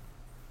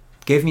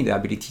it gave me the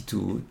ability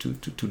to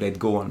let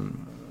go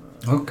on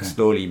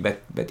slowly,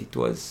 but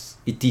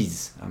it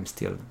is, I'm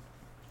still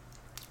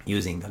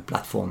using that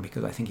platform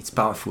because I think it's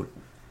powerful.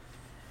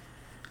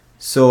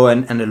 So,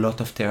 and a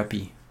lot of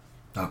therapy.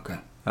 Okay.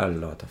 A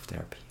lot of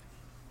therapy.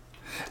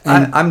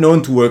 I'm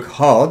known to work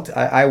hard.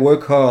 I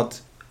work hard.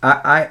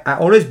 I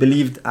always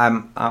believed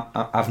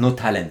I've no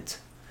talent,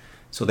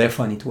 so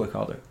therefore I need to work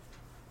harder,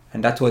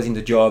 and that was in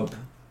the job.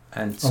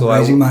 And so I'm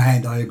raising my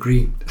hand. I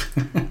agree.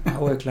 I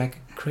work like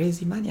a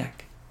crazy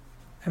maniac.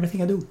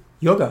 Everything I do,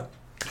 yoga,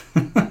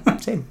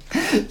 same.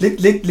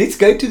 Let's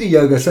go to the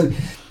yoga. So,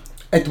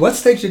 at what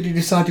stage did you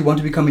decide you want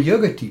to become a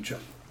yoga teacher?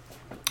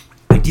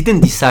 I didn't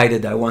decide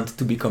that I wanted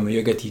to become a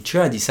yoga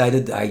teacher. I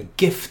decided I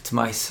gift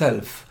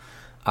myself,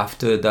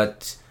 after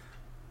that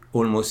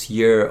almost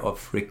year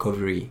of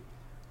recovery,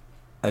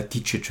 a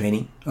teacher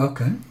training.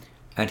 Okay.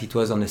 And it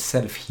was on a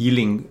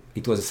self-healing.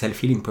 It was a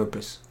self-healing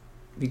purpose,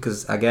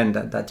 because again,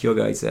 that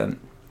yoga is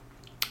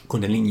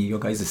Kundalini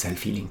yoga is a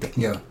self-healing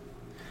technique. Yeah.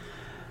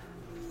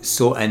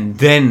 So, and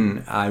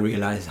then I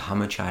realized how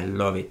much I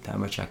love it, how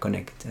much I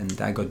connect, and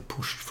I got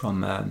pushed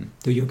from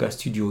the yoga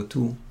studio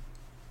to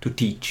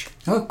teach.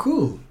 Oh,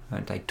 cool.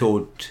 And I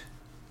taught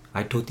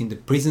in the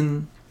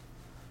prison.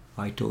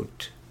 I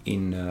taught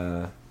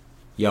in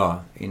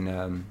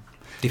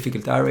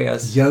difficult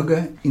areas.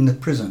 Yoga in the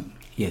prison.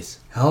 Yes.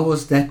 How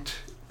was that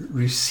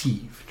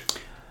received?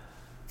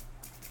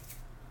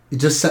 It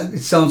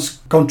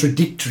sounds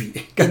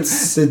contradictory.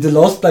 The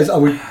last place I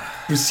would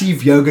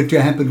receive yoga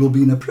to happen will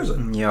be in a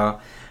prison. Yeah,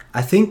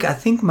 I think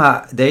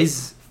there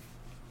is,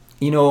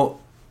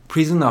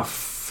 prison are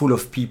full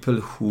of people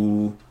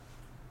who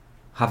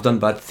have done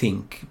bad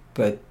things,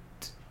 but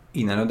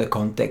in another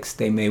context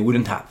they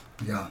wouldn't have.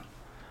 Yeah.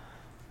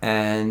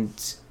 And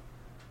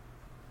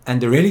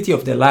the reality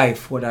of their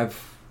life, what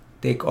I've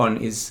taken on,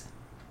 is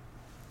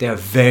they are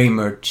very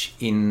much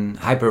in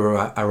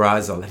hyper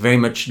arousal, very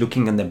much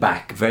looking on the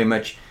back, very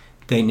much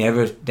they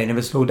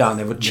never slow down,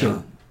 never chill.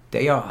 Yeah.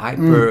 They are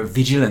hyper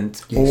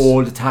vigilant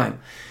all the time.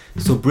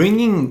 So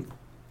bringing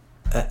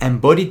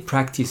embodied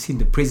practice in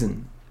the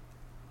prison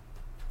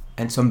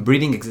and some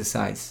breathing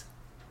exercise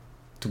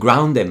to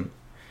ground them,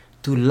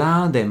 to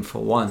allow them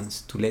for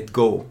once to let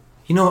go.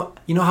 You know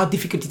how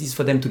difficult it is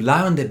for them to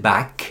lie on their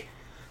back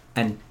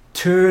and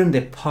turn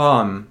the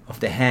palm of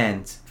the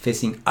hands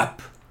facing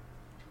up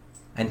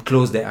and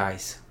close their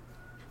eyes.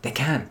 They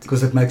can't.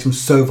 Because it makes them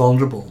so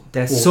vulnerable.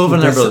 They're so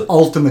vulnerable. That's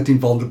ultimate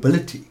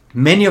invulnerability.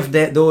 Many of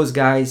those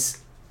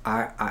guys,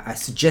 I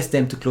suggest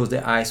them to close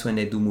their eyes when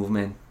they do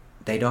movement.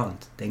 They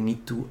don't. They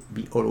need to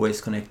be always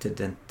connected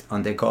and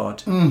on their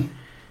guard.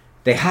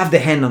 They have the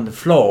hand on the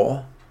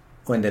floor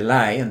when they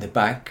lie on the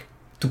back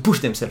to push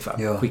themselves up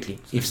quickly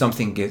if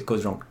something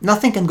goes wrong.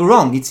 Nothing can go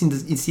wrong. It's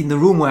in the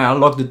room where I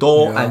lock the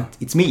door and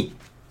it's me.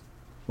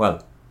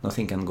 Well,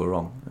 nothing can go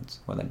wrong. That's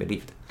what I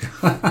believed.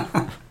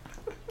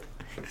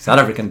 South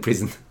African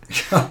prison.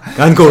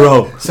 Can't go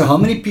wrong. So how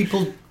many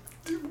people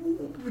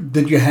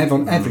did you have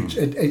on average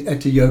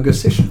at a yoga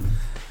session?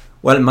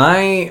 Well,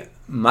 my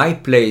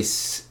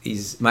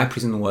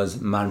prison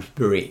was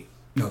Malmesbury.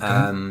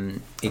 Okay.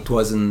 It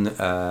wasn't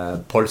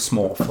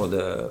Pollsmoor for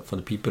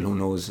the people who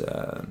knows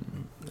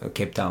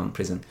Cape Town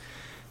prison.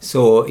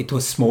 So it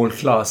was small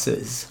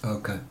classes.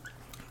 Okay.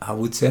 I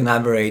would say on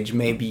average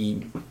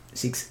maybe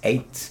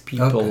 6-8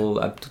 people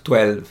up to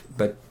 12.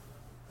 But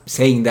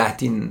saying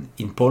that in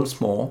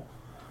Pollsmoor,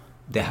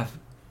 they have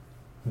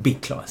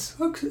big class.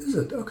 Okay, is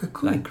it? Okay,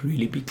 cool. Like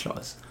really big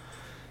class.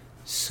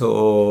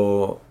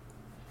 So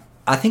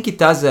I think it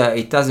does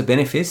a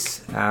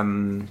benefits.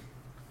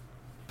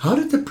 How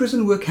did the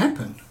prison work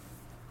happen?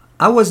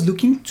 I was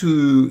looking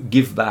to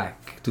give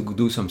back, to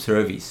do some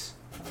service.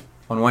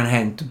 On one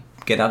hand, to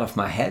get out of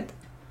my head,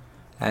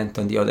 and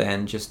on the other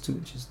hand, just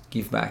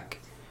give back.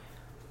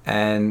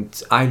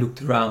 And I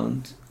looked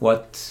around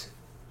what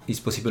is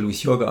possible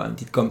with yoga,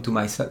 and it come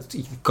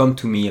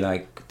to me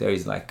like there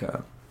is like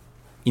a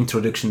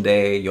introduction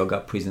day yoga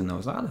prison. I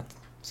was like,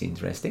 that's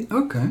interesting.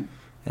 Okay.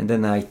 And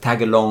then I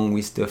tag along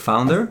with the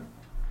founder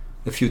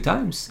a few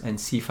times and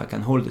see if I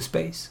can hold the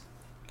space.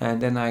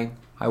 And then I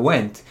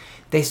went.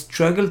 There's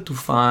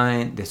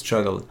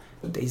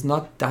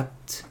not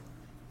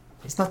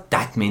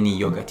that many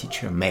yoga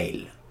teacher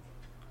male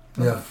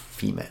or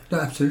female. No,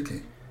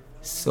 absolutely.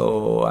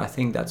 So I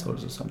think that's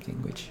also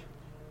something which...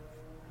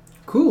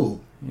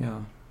 Cool.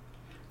 Yeah.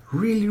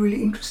 Really,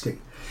 really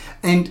interesting.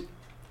 And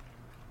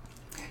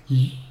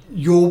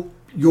your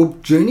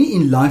journey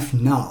in life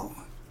now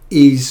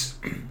is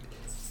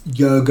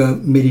yoga,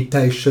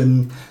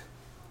 meditation,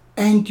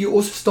 and you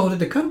also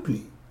started a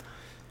company,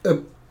 a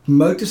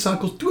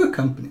motorcycle tour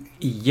company.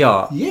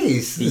 Yeah.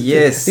 Yes.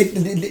 Yes.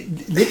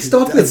 Let's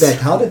start with that.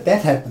 How did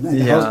that happen?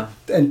 And,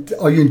 and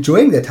are you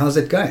enjoying that? How's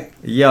it going?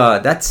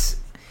 Yeah,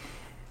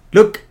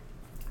 look,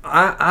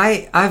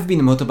 I've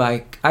been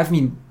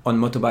on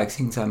motorbike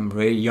since I'm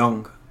really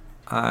young,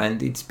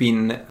 and it's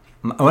been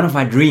one of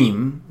my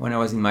dreams when I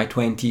was in my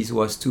 20s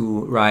was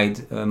to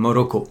ride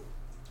Morocco,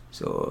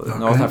 so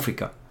North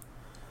Africa.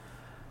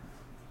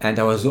 And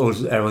I was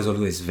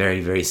always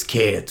very, very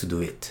scared to do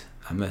it,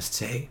 I must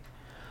say.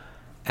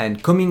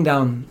 And coming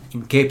down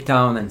in Cape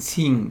Town and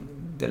seeing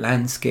the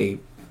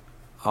landscape,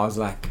 I was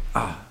like,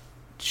 it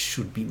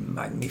should be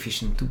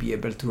magnificent to be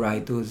able to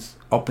ride those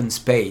open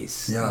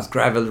space, those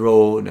gravel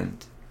road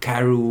and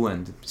Karoo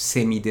and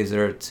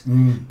semi-desert,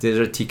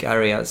 desertic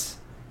areas,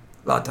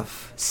 a lot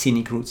of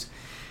scenic routes.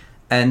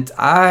 And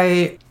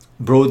I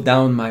brought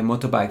down my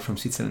motorbike from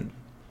Switzerland,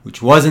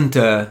 which wasn't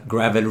a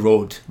gravel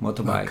road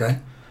motorbike. Okay.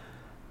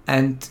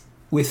 And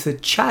with a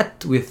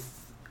chat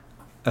with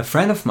a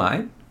friend of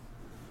mine,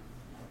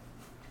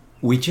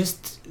 we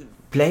just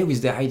play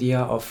with the idea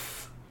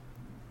of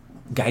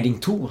guiding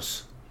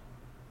tours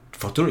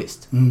for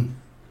tourists. And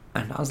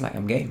I was like,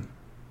 I'm game.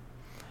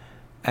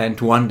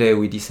 And one day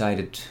we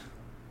decided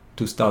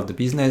to start the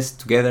business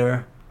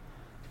together,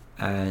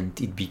 and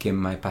it became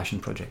my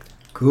passion project.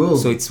 Cool.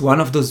 So it's one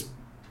of those,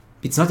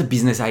 it's not a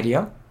business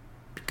idea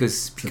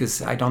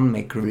because I don't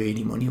make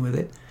really money with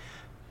it,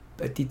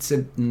 but it's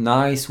a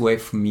nice way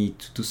for me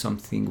to do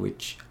something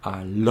which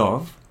I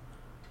love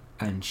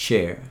and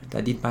share.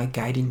 I did my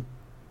guiding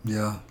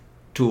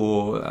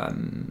tour.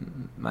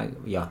 I'm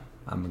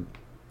a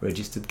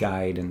registered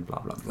guide and blah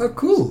blah blah. Oh,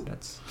 cool.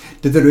 So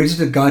did the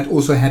registered guide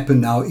also happen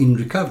now in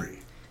recovery?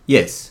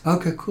 Yes.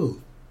 Okay,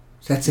 cool.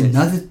 So that's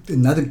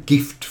another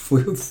gift for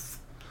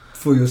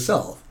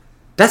yourself.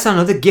 That's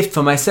another gift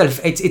for myself.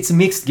 It's a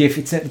mixed gift.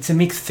 It's a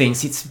mixed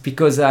things. It's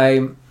because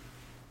I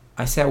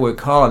say I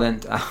work hard,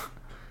 and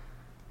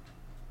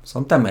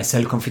sometimes my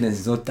self-confidence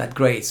is not that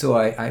great, so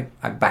I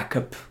back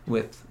up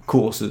with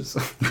courses.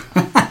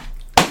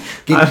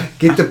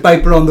 Get the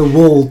paper on the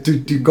wall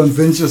to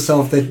convince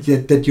yourself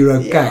that you're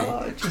okay.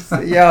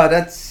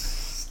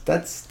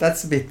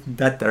 That's a bit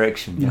that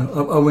direction. Yeah.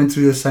 I went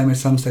through the same at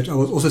some stage. I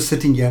was also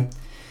sitting here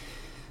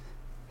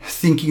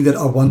thinking that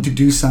I want to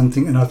do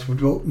something, and I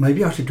thought, well,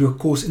 maybe I should do a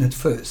course in it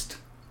first.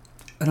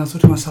 And I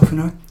thought to myself,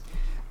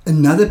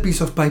 another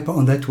piece of paper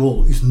on that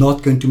wall is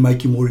not going to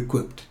make you more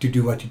equipped to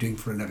do what you're doing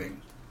for a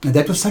living. And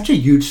that was such a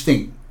huge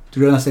thing to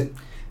realize that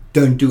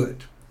don't do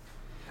it.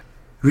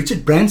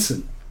 Richard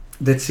Branson,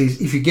 that says,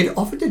 if you get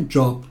offered a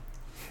job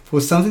for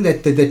something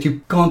that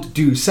you can't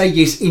do, say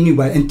yes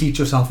anyway and teach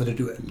yourself how to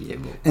do it. Yeah,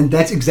 and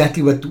that's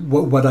exactly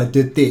what I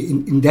did there.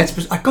 In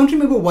that I can't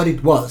remember what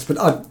it was, but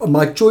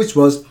my choice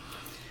was,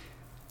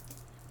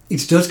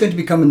 it's just going to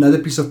become another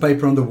piece of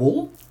paper on the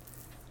wall,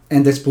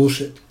 and that's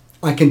bullshit.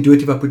 I can do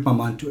it if I put my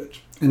mind to it.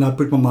 And I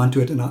put my mind to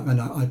it, and I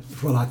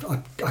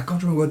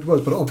can't remember what it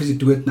was, but I obviously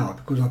do it now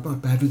because I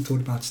haven't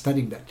thought about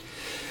studying that.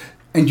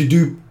 And you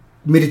do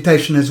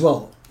meditation as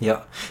well.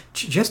 Yeah.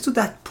 Just to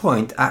that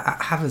point, I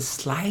have a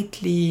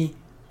slightly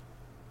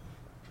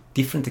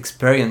different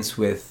experience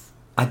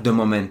at the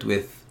moment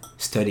with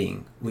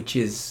studying, which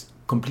is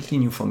completely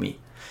new for me.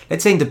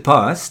 Let's say in the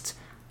past,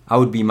 I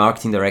would be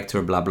marketing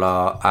director, blah,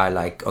 blah. I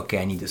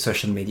need a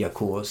social media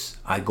course.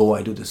 I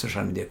do the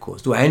social media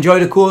course. Do I enjoy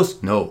the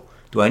course? No.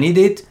 Do I need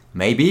it?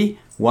 Maybe.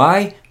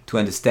 Why? To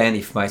understand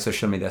if my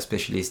social media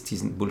specialist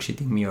isn't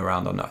bullshitting me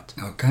around or not.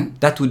 Okay.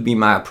 That would be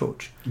my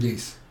approach.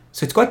 Yes.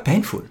 So it's quite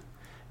painful.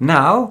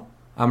 Now,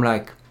 I'm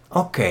like,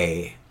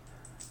 okay,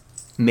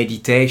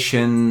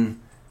 meditation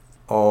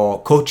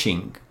or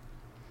coaching.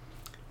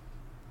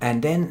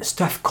 And then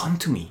stuff come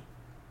to me.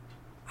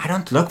 I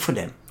don't look for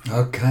them.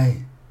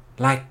 Okay.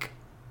 Like,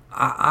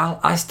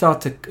 I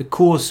start a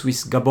course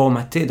with Gabor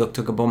Mate,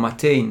 Dr. Gabor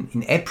Mate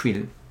in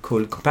April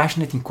called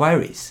Compassionate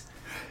Inquiries.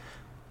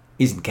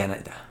 He's in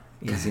Canada.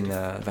 He's in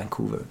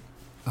Vancouver.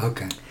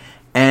 Okay.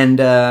 And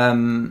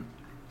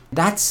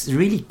that's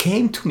really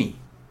came to me.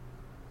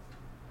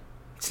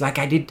 It's like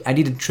I did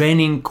a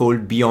training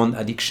called Beyond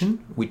Addiction,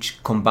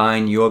 which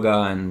combined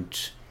yoga and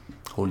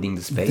holding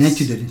the space. That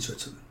you did in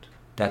Switzerland.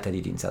 That I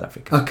did in South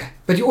Africa. Okay.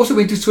 But you also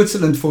went to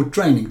Switzerland for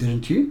training,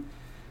 didn't you?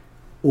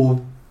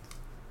 Or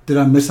did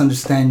I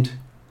misunderstand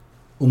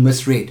or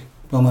misread?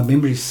 Well, my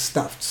memory is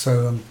stuffed.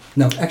 So,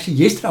 no, actually,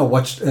 yesterday I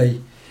watched a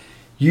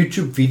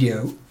YouTube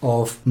video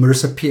of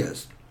Marissa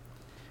Peers,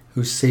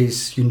 who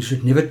says you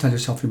should never tell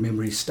yourself your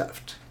memory is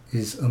stuffed.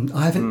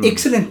 I have an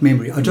excellent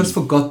memory. I just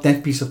forgot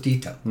that piece of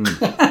detail.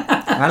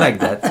 I like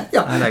that.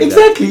 Yeah, I like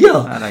exactly. That. Yeah,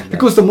 I like that.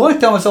 Because the more I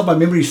tell myself my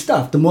memory is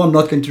stuffed, the more I'm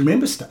not going to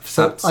remember stuff.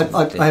 So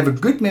Absolutely. I have a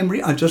good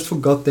memory. I just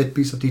forgot that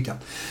piece of detail.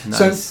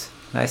 Nice, So,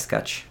 nice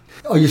catch.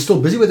 are you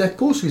still busy with that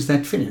course, or is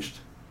that finished?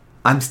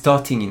 I'm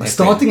starting in April.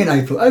 Starting in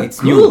April. Oh,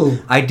 It's cool. new.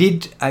 I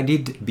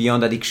did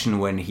Beyond Addiction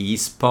when he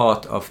is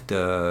part of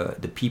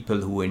the people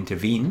who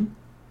intervene.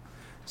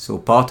 So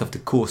part of the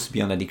course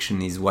Beyond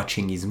Addiction is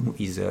watching his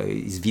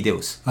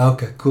videos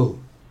Okay, cool.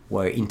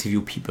 where I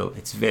interview people.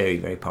 It's very,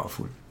 very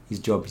powerful. His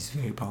job is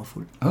very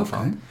powerful.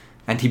 Okay.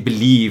 And he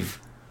believed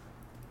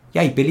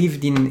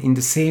in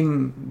the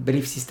same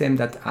belief system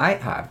that I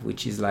have,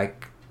 which is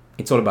like,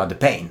 it's all about the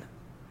pain.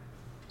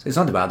 So it's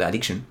not about the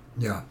addiction.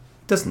 Yeah,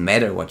 It doesn't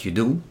matter what you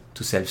do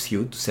to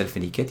self-soothe, to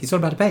self-medicate. It's all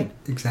about the pain.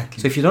 exactly.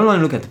 So if you don't want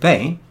to look at the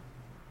pain,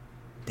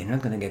 then you're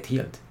not going to get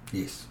healed.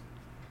 Yes.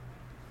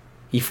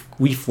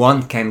 If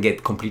one can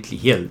get completely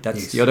healed,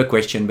 that's Yes. the other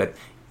question. But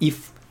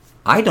if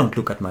I don't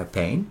look at my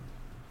pain,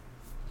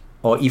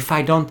 or if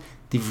I don't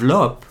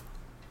develop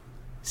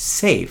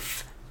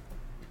safe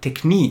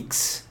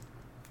techniques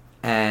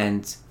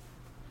and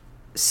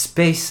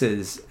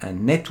spaces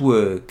and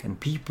network and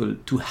people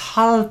to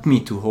help me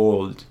to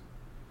hold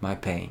my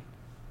pain,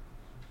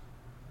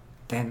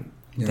 then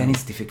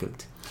it's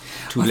difficult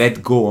to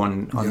let go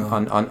on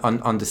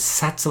the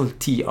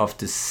subtlety of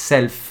the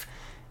self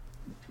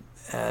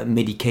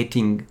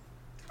medicating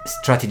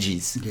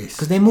strategies. Yes.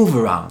 Because they move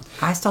around.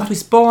 I start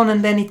with porn,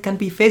 and then it can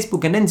be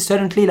Facebook, and then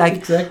suddenly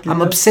Exactly, I'm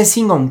yeah.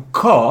 obsessing on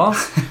cars.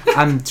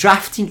 I'm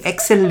drafting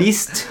Excel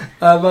list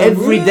But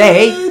every what?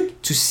 day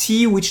to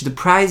see which the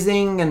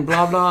pricing and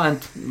blah blah. And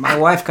my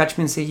wife catch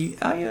me and say,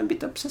 "You're a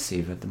bit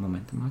obsessive at the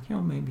moment." I'm like, "Yeah,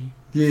 maybe."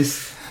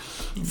 Yes.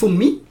 For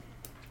me,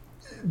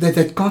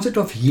 that concept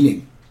of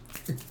healing,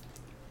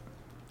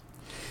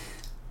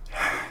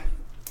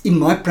 in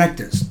my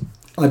practice,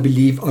 I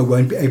believe I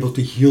won't be able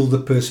to heal the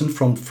person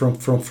from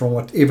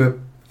whatever,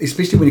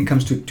 especially when it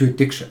comes to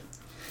addiction.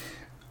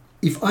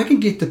 If I can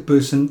get the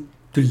person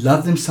to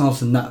love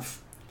themselves enough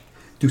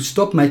to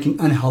stop making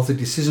unhealthy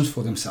decisions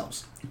for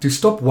themselves, to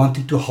stop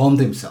wanting to harm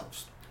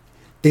themselves,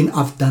 then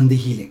I've done the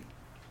healing.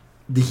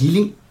 The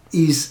healing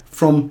is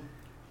from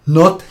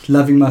not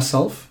loving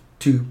myself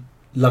to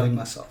loving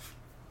myself.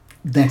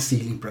 That's the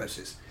healing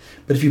process.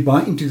 But if you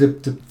buy into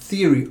the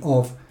theory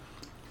of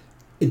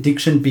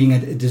addiction being a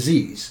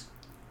disease,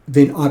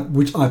 then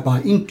which I buy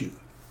into,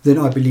 then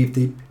I believe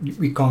that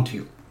we can't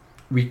heal.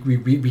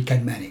 We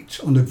can manage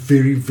on a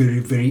very, very,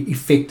 very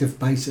effective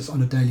basis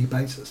on a daily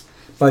basis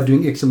by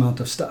doing X amount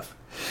of stuff.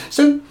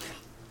 So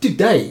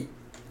today,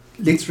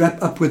 let's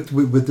wrap up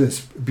with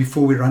this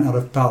before we run out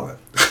of power.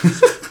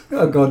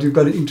 Oh God, we've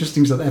got an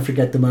interesting South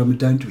Africa at the moment,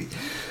 don't we?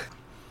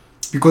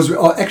 Because we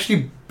are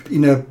actually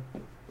in a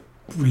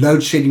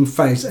load shedding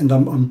phase, and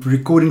I'm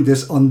recording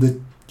this on the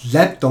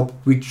laptop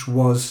which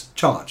was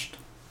charged.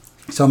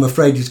 So I'm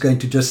afraid it's going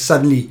to just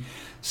suddenly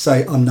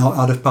say I'm now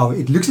out of power.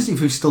 It looks as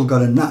if we've still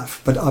got enough,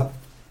 but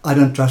I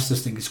don't trust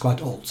this thing. It's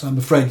quite old. So I'm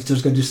afraid it's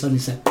just going to suddenly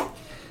say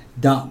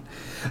down.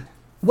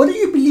 What are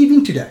you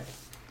believing today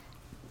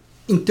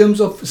in terms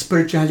of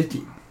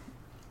spirituality?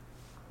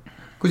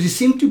 Because you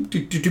seem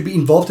to be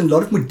involved in a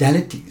lot of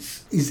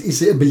modalities. Is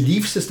there a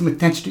belief system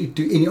attached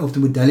to any of the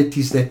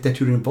modalities that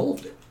you're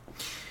involved in?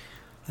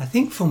 I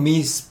think for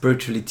me,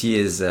 spirituality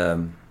is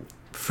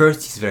first,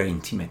 it's very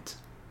intimate.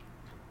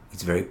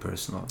 It's very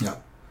personal. Yeah.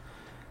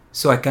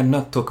 So I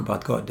cannot talk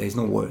about God. There is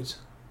no words.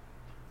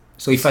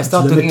 So if I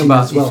start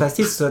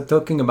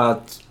talking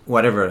about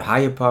whatever,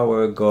 higher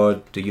power,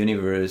 God, the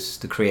universe,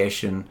 the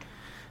creation,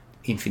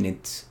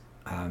 infinite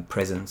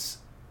presence,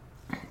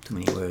 too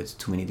many words,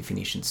 too many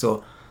definitions.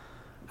 So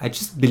I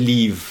just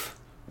believe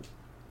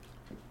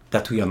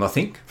that we are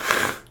nothing,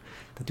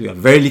 that we are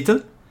very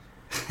little,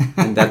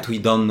 and that we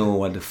don't know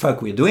what the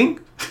fuck we're doing.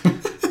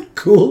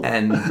 Cool.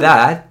 And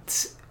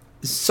that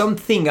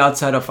something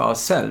outside of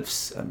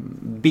ourselves,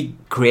 big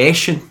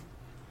creation,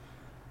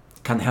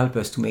 can help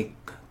us to make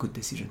good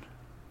decisions.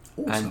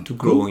 Awesome. And to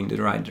grow in the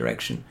right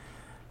direction.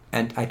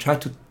 And I try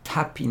to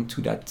tap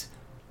into that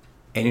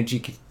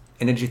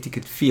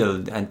energetic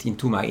field and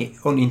into my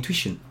own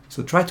intuition.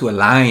 So try to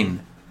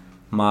align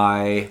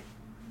my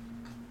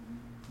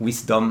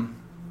wisdom,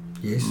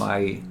 yes,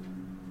 my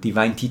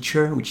divine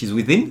teacher, which is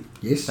within.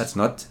 Yes. That's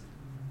not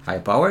higher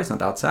power, it's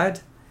not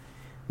outside.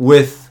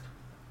 With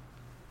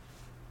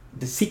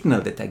the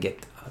signal that I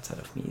get outside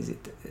of me. Is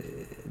it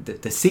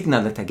the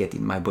signal that I get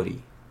in my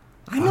body?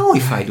 I know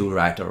if I do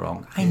right or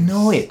wrong. I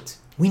know it.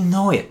 We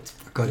know it.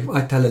 God, if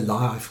I tell a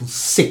lie, I feel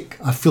sick.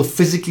 I feel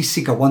physically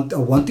sick. I want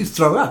to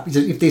throw up.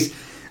 If there's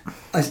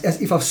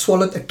as if I've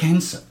swallowed a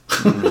cancer.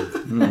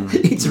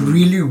 It's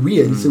really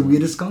weird. It's the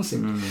weirdest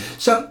concept.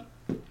 So,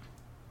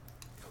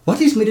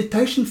 what is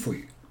meditation for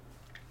you?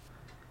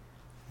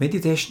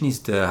 Meditation is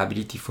the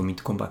ability for me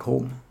to come back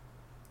home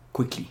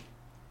quickly.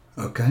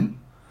 Okay.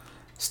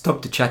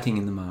 Stop the chatting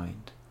in the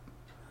mind.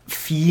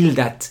 Feel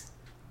that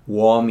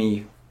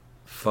warmy,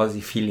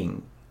 fuzzy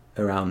feeling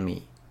around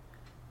me.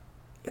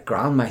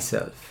 Ground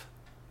myself.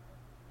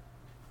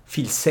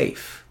 Feel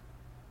safe.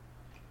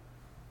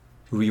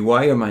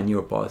 Rewire my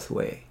neural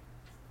pathway.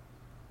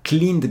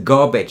 Clean the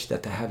garbage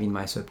that I have in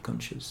my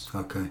subconscious.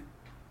 Okay.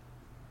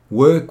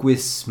 Work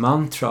with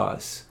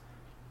mantras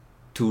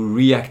to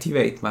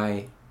reactivate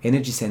my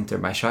energy center,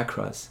 my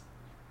chakras.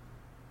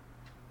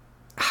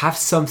 Have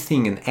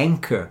something, an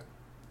anchor.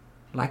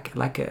 Like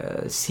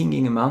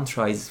singing a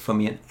mantra is for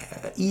me an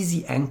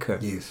easy anchor.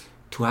 Yes.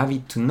 To have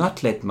it, to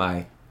not let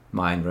my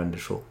mind run the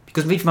show.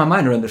 Because if my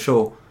mind runs the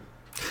show,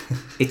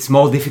 it's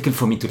more difficult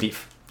for me to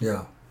live.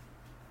 Yeah.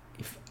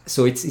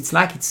 So it's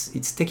like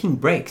it's taking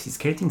breaks. It's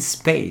creating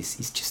space.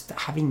 It's just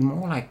having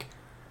more like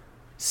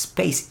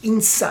space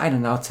inside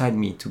and outside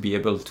me to be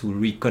able to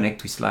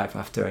reconnect with life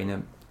after in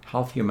a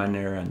healthier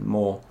manner and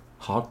more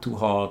heart to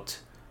heart,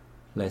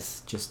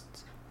 less just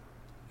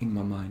in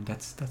my mind.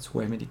 That's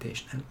where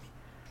meditation helped me.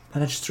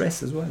 Manage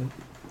stress as well,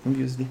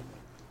 obviously.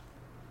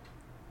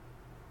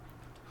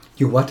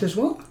 You what as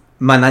well?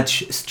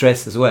 Manage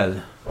stress as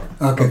well.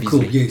 Okay, obviously.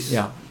 cool. Yes.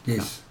 Yeah.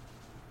 Yes.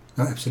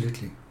 No,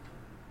 absolutely.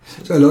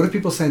 So a lot of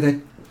people say that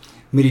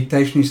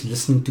meditation is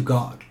listening to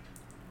God.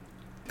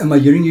 Am I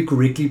hearing you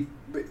correctly?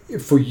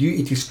 For you,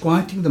 it is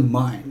quieting the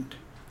mind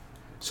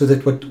so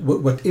that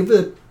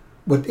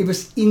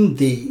whatever's in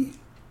there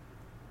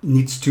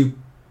needs to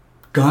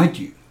guide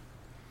you,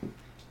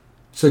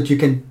 so that you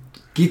can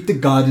get the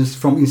guidance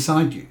from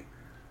inside you.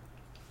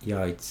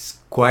 Yeah, it's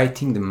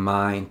quieting the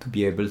mind to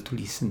be able to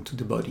listen to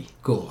the body.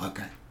 Cool.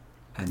 Okay.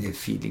 And the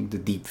feeling, the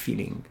deep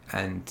feeling.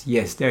 And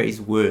yes, there is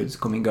words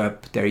coming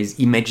up, there is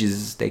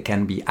images, there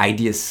can be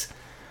ideas,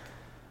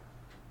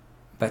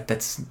 but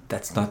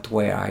that's not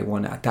where I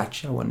want to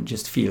attach. I want to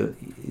just feel,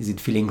 is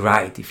it feeling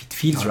right? If it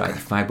feels right,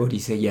 if my body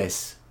says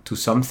yes to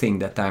something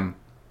that I'm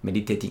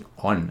meditating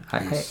on.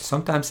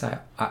 Sometimes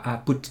I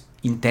put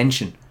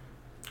intention.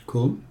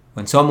 Cool.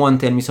 When someone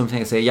tells me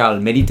something, I say, yeah, I'll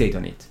meditate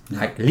on it.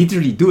 Yeah. I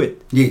literally do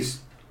it. Yes.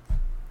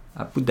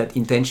 I put that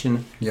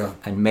intention,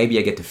 and maybe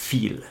I get a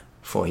feel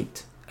for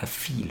it. I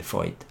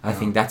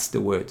think that's the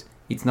word.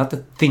 It's not the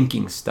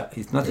thinking stuff.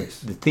 It's not the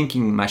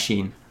thinking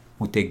machine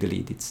who take the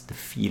lead. It's the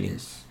feeling.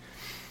 Yes.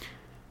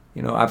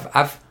 You know,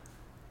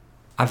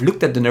 I've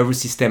looked at the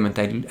nervous system,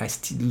 and I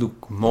still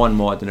look more and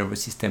more at the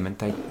nervous system,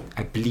 and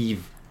I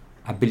believe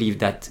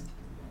that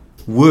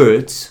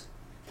words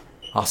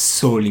are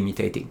so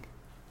limiting.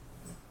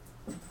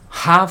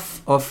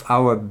 Half of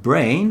our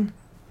brain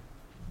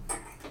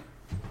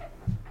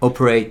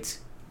operate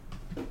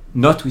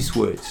not with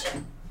words.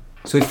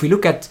 So if we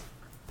look at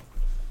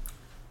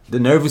the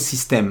nervous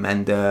system,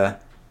 and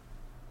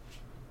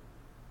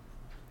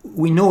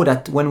we know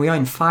that when we are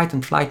in fight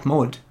and flight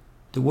mode,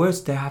 the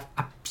words, they have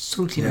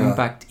absolutely no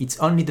impact. It's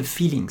only the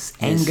feelings,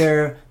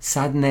 anger,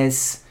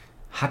 sadness,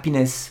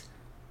 happiness.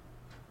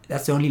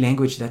 That's the only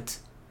language that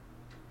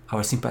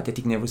our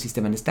sympathetic nervous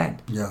system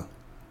understands. Yeah.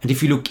 And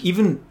if you look,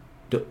 even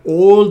the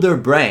older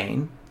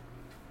brain,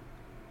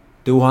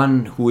 the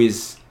one who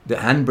is the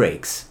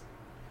handbrakes,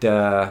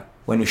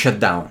 when you shut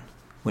down,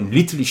 when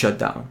literally shut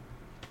down,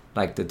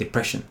 like the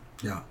depression,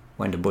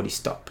 when the body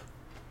stops.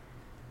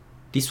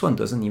 This one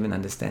doesn't even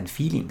understand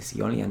feelings.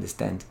 He only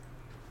understands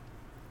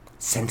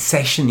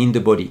sensation in the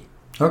body.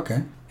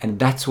 Okay. And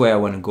that's where I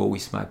want to go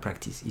with my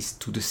practice, is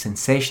to the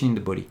sensation in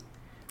the body.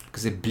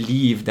 Because I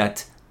believe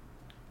that,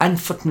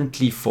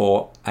 unfortunately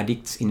for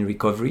addicts in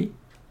recovery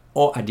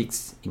or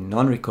addicts in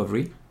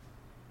non-recovery,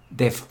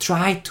 they've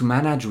tried to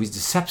manage with the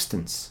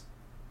substance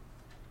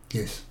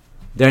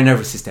their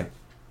nervous system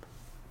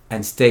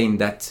and stay in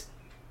that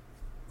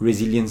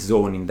resilience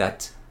zone, in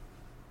that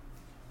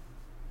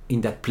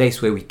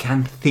place where we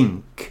can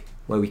think,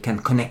 where we can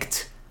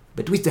connect,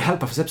 but with the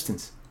help of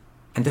substance.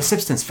 And the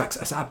substance fucks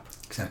us up.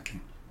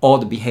 Exactly. Or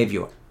the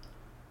behavior.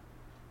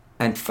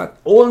 And fuck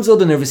also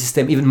the nervous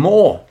system even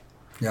more.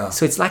 Yeah.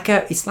 So it's like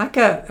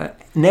a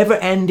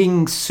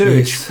never-ending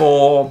search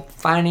for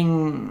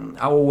finding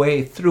our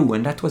way through.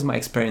 And that was my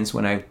experience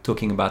when I'm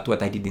talking about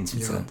what I did in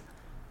Switzerland.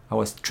 I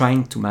was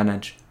trying to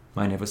manage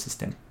my nervous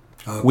system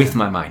with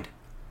my mind.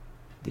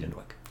 Didn't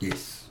work.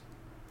 Yes.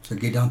 So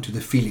get down to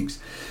the feelings.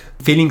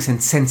 Feelings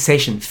and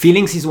sensation.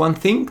 Feelings is one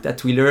thing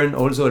that we learn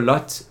also a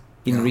lot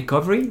in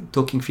recovery,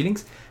 talking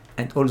feelings,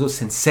 and also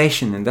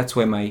sensation. And that's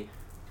where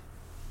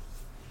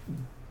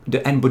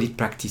the embodied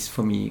practice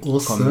for me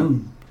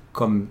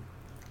come.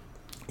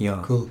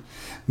 Yeah. Cool.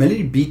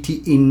 Melody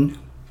Beattie in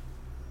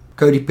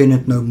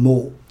Codependent No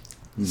More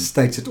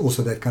states it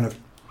also, that kind of,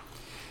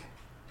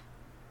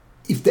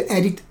 if the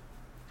addict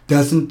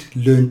doesn't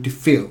learn to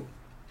feel,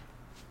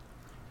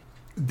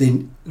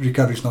 then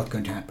recovery is not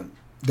going to happen.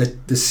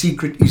 That the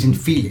secret is in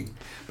feeling.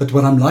 But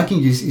what I'm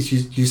liking is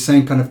you're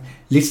saying kind of,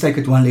 let's take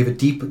it one level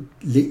deeper.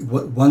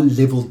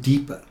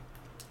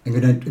 And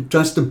we're going to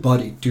trust the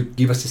body to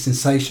give us the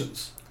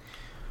sensations.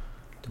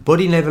 The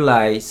body level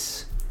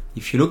lies,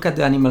 if you look at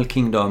the animal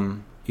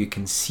kingdom, you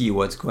can see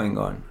what's going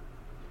on.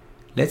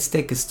 Let's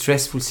take a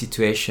stressful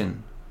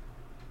situation.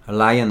 A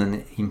lion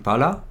and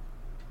impala.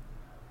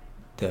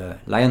 The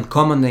lion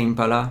comes on the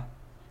impala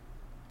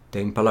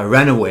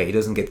ran away, he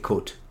doesn't get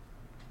caught.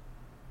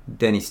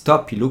 Then he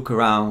stops, he look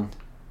around,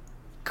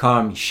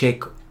 calm, he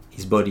shake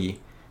his body.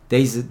 There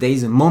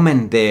is a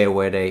moment there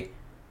where the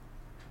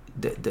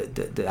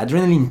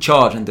adrenaline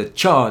charge and the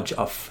charge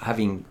of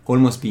having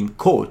almost been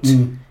caught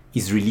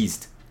is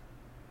released.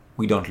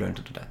 We don't learn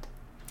to do that.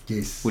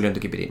 Yes. We learn to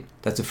keep it in.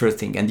 That's the first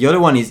thing. And the other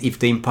one is, if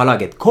the impala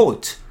get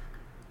caught,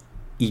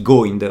 he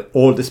go in the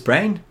oldest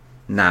brain,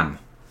 numb,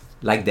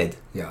 like dead.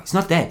 Yeah. It's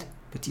not dead,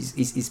 but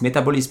his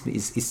metabolism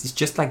is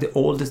just like the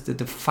oldest,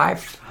 the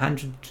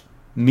 500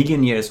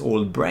 million years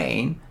old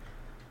brain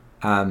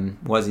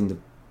was in the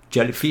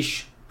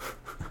jellyfish.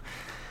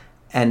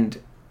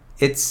 And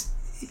it's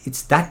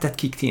that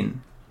kicked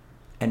in.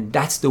 And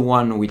that's the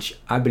one which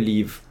I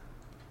believe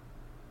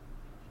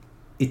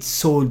it's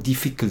so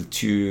difficult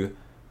to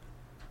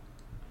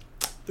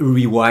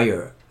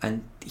rewire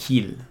and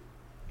heal.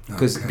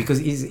 Because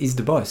he's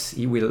the boss.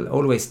 He will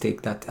always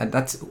take that. And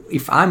that's,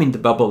 if I'm in the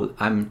bubble,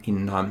 I'm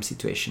in numb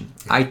situation.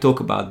 Yeah. I talk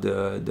about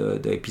the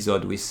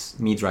episode with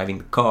me driving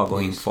the car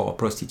going for a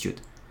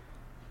prostitute.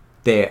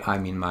 There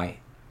I'm in my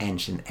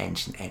ancient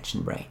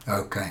brain.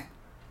 Okay.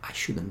 I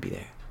shouldn't be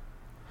there.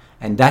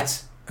 And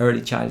that's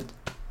early child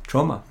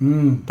trauma.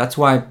 That's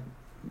why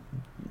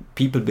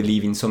people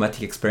believe in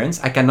somatic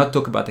experience. I cannot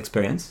talk about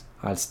experience.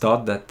 I'll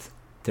start that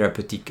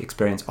therapeutic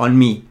experience on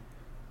me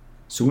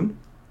soon.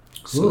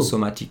 Cool. So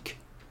somatic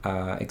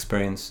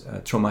experience,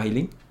 trauma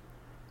healing.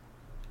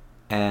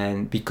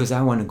 And because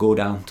I want to go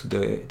down to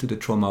the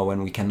trauma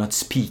when we cannot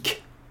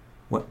speak,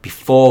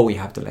 before we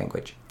have the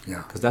language.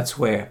 Yeah. Because that's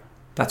where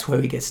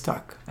we get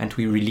stuck, and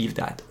we relive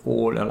that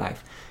all our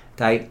life.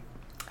 I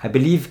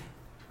believe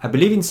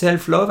in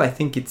self-love. I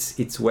think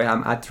it's where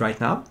I'm at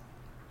right now.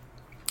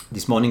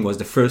 This morning was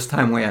the first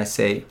time where I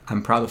say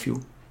I'm proud of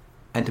you,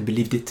 and I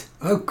believed it.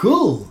 Oh,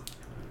 cool.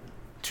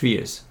 3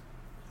 years.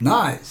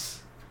 Nice.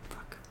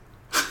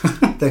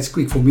 That's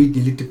quick. For me,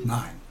 it took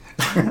 9.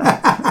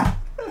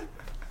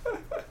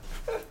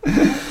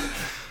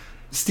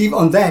 Steve,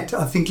 on that,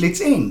 I think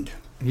let's end.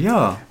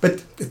 Yeah. But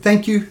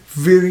thank you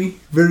very,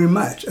 very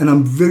much. And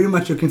I'm very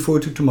much looking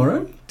forward to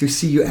tomorrow to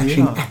see you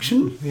actually in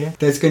action. Yeah.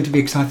 That's going to be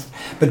exciting.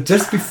 But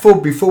just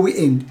before we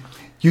end,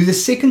 you're the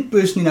second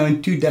person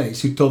in 2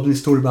 days who told me the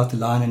story about the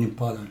lion and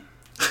impala.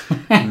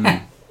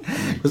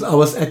 Because I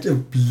was at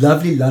a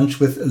lovely lunch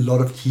with a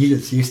lot of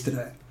healers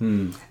yesterday.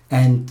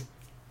 And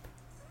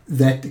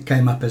that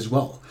came up as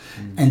well.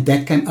 And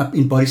that came up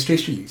in body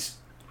stress release.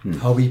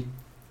 How we...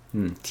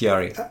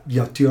 Theory.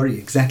 Theory,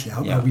 exactly.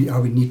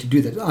 How we need to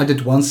do that. I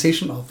did one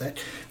session of that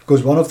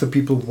because one of the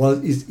people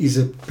is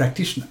a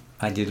practitioner.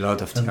 I did a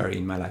lot of theory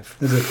in my life.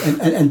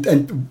 And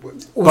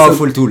also,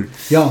 powerful tool.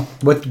 Yeah.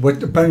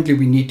 What apparently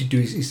we need to do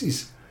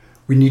is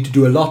we need to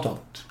do a lot of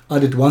it. I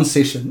did one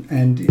session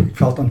and it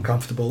felt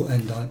uncomfortable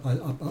and I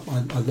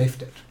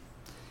left it.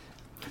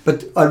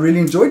 But I really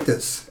enjoyed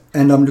this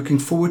and I'm looking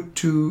forward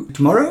to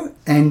tomorrow.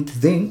 And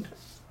then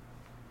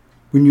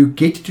when you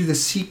get to the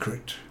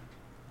secret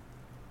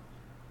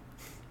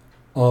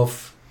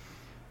of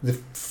the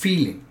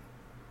feeling,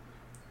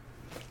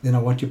 then I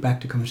want you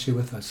back to come and share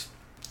with us.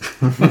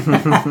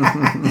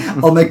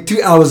 I'll make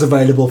 2 hours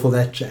available for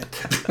that chat.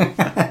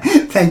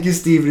 Thank you,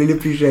 Steve. Really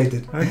appreciate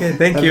it. Okay,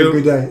 thank Have you. a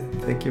good day.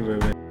 Thank you very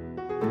much.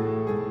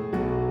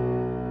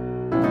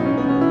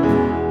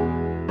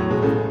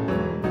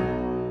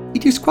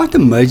 It is quite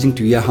amazing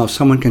to hear how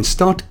someone can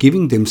start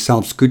giving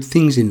themselves good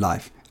things in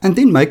life and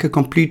then make a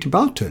complete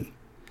about turn.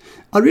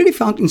 I really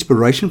found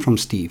inspiration from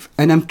Steve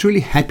and I'm truly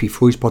happy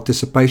for his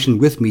participation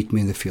with Meet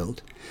Me in the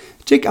Field.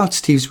 Check out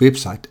Steve's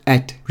website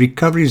at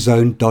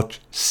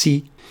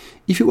recoveryzone.c.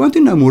 If you want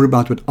to know more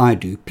about what I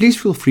do, please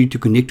feel free to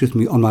connect with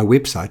me on my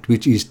website,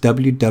 which is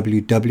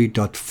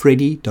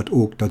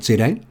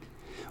www.freddy.org.za,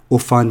 or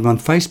find me on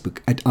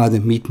Facebook at either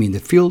Meet Me in the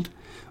Field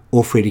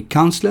or Freddy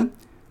Counselor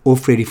or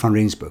Freddy van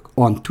Rensburg,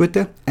 or on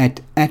Twitter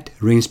at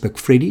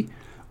RensburgFreddy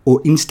or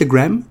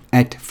Instagram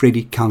at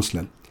Freddy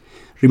Counselor.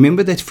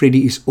 Remember that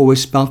Freddy is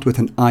always spelled with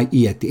an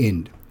IE at the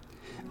end.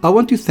 I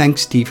want to thank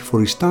Steve for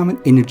his time and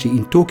energy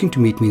in talking to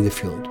Meet Me in the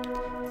Field.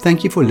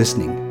 Thank you for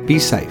listening. Be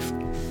safe.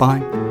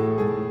 Bye.